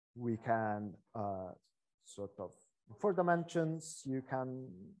We can sort of, for dimensions, you can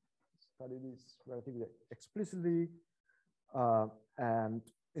study this relatively explicitly. And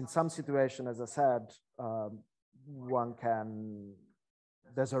in some situation, as I said, one can,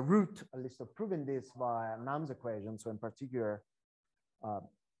 there's a route, at least of proving this via Nam's equation. So in particular,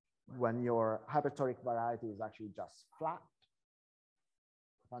 when your hypertoric variety is actually just flat,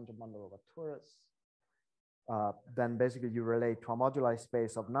 tangent bundle over torus, then basically you relate to a moduli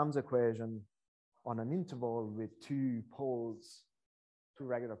space of Nam's equation on an interval with two poles, two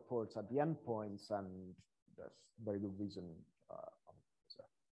regular poles at the endpoints, and there's very good reason,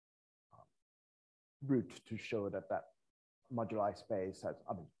 route to show that that moduli space has,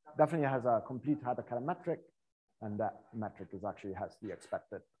 I mean, definitely has a complete hyperkähler metric, and that metric is actually has the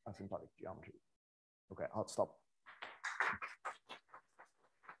expected asymptotic geometry. Okay, I'll stop.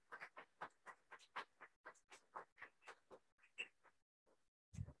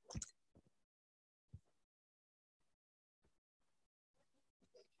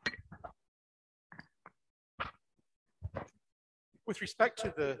 With respect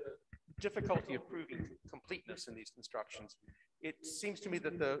to the difficulty of proving completeness in these constructions, it seems to me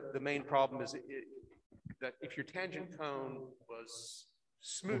that the main problem is that if your tangent cone was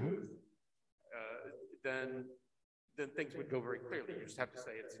smooth, then things would go very clearly. You just have to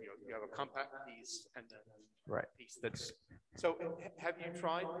say it's, you have a compact piece and then a piece that's. So have you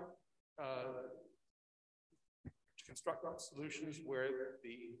tried to construct solutions where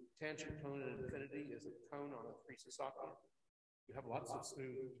the tangent cone in infinity is a cone on a three-Sasaki? You have lots of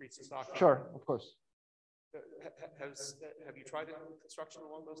smooth three-Sasaki. Sure, of course. Have you tried a construction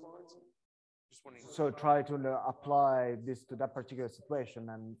along those lines? Just wondering. So try to apply this to that particular situation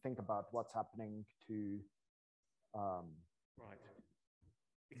and think about what's happening to right.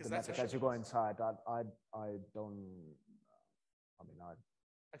 Because the metric as you go inside. I don't. I mean,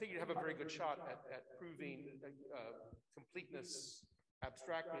 I think you'd have a very good shot at proving completeness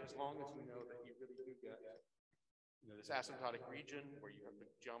abstractly, as long as you know that you really do get this asymptotic region where you have the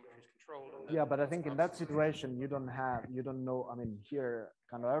geometries controlled. Yeah, but I think in that situation, you don't know, I mean, here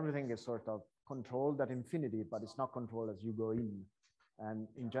kind of everything is sort of controlled at infinity, but it's not controlled as you go in. And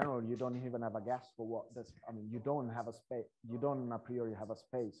in general, you don't even have a guess for what this, I mean, you don't have a space, you don't a priori have a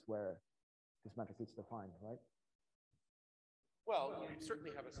space where this metric is defined, right? Well, you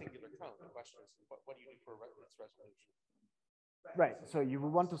certainly have a singular cone. The question is, what do you do for its resolution? Right, so you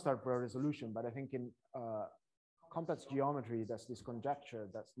would want to start for a resolution, but I think in complex geometry, there's this conjecture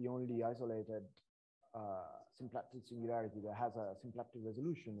that's the only isolated symplectic singularity that has a symplectic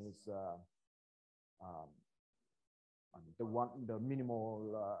resolution is the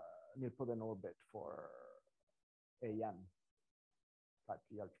minimal nilpotent orbit for AN, type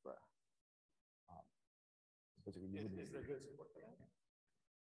the algebra. Basically, is there good support for that?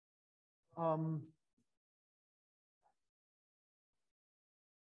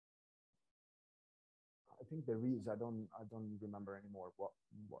 I think there is. I don't remember anymore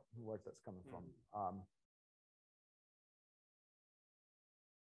where that's coming from.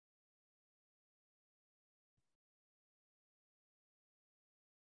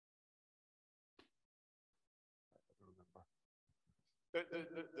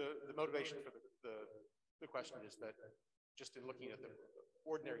 The motivation for the question is that just in looking at the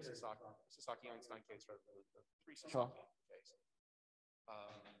ordinary Sasaki-Einstein case rather than the three-Sasaki case,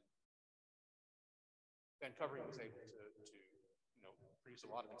 Van Covering was able to produce a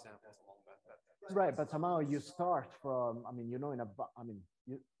lot of examples along that. Right, but somehow you start from, I mean, I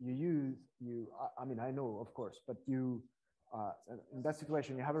mean, I know, of course, but you, in that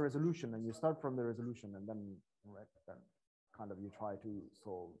situation, you have a resolution and you start from the resolution and then, then kind of you try to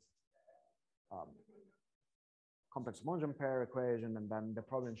solve complex Monge pair equation, and then the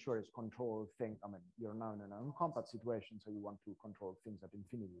problem sure is control things. I mean, you're now in an uncompact situation, so you want to control things at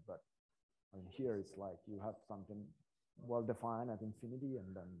infinity, but I mean, here it's like you have something well-defined at infinity,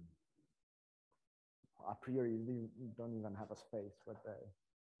 and then a priori you don't even have a space for the.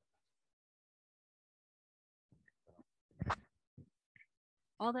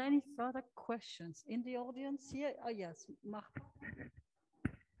 Are there any further questions in the audience here? Oh, yes, Mark.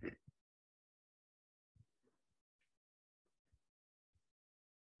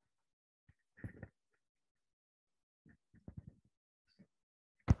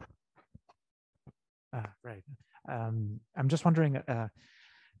 Right. I'm just wondering,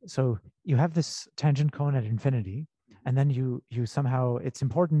 so you have this tangent cone at infinity, and then you somehow, it's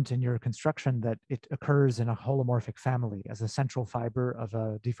important in your construction that it occurs in a holomorphic family as a central fiber of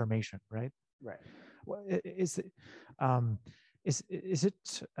a deformation, right? Right. Is it,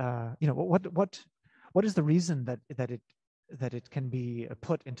 what is the reason that it that it can be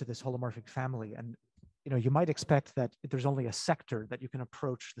put into this holomorphic family. And you might expect that there's only a sector that you can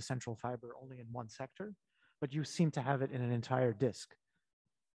approach the central fiber only in one sector, but you seem to have it in an entire disk.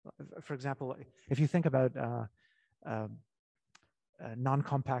 For example, if you think about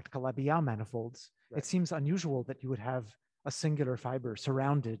non-compact Calabi-Yau manifolds, right, it seems unusual that you would have a singular fiber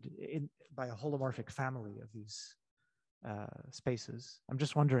surrounded by a holomorphic family of these spaces. I'm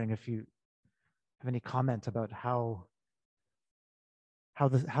just wondering if you have any comment about how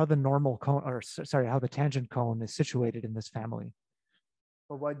the normal cone, or sorry, how the tangent cone is situated in this family.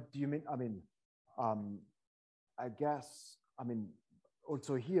 But what do you mean? I mean, I guess, I mean,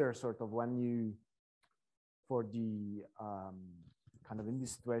 also here, sort of when you, for the kind of in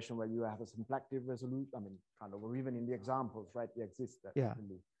this situation where you have a symplectic resolution, I mean, kind of, or even in the examples, right, they exist. Yeah.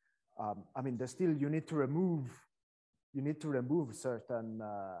 I mean, there's still, you need to remove certain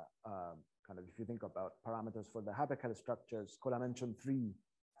kind of, if you think about parameters for the hyperkähler structures, Coulomb mentioned 3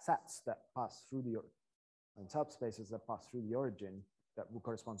 sets that pass through the, and subspaces that pass through the origin that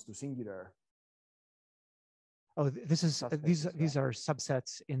corresponds to singular. Oh, this is these are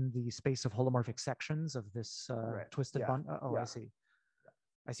subsets in the space of holomorphic sections of this right, twisted yeah, bond. Oh, yeah. I see.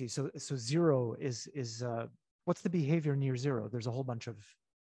 I see. So 0 is what's the behavior near 0? There's a whole bunch of.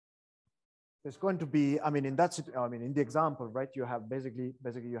 There's going to be, I mean, in the example, right, you have basically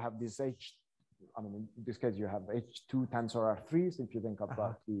you have this I mean, in this case, you have H2 tensor R3s, if you think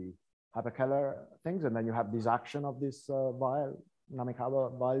about the hyperkähler things, and then you have this action of this Weyl,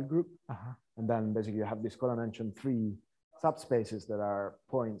 Namikawa Weyl group. And then basically you have this Coulomb mentioned 3 subspaces that are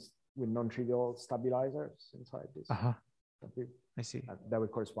points with non-trivial stabilizers inside this. I see. That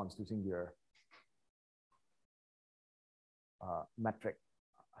would correspond to singular metric.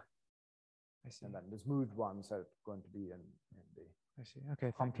 I see. And then the smooth ones are going to be in the I see.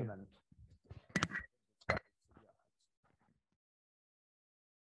 Okay, thank you.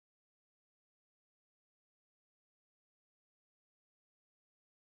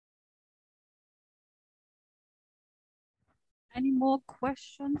 Any more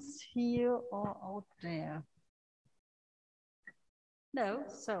questions here or out there? No,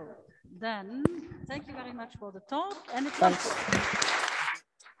 so then thank you very much for the talk, and it was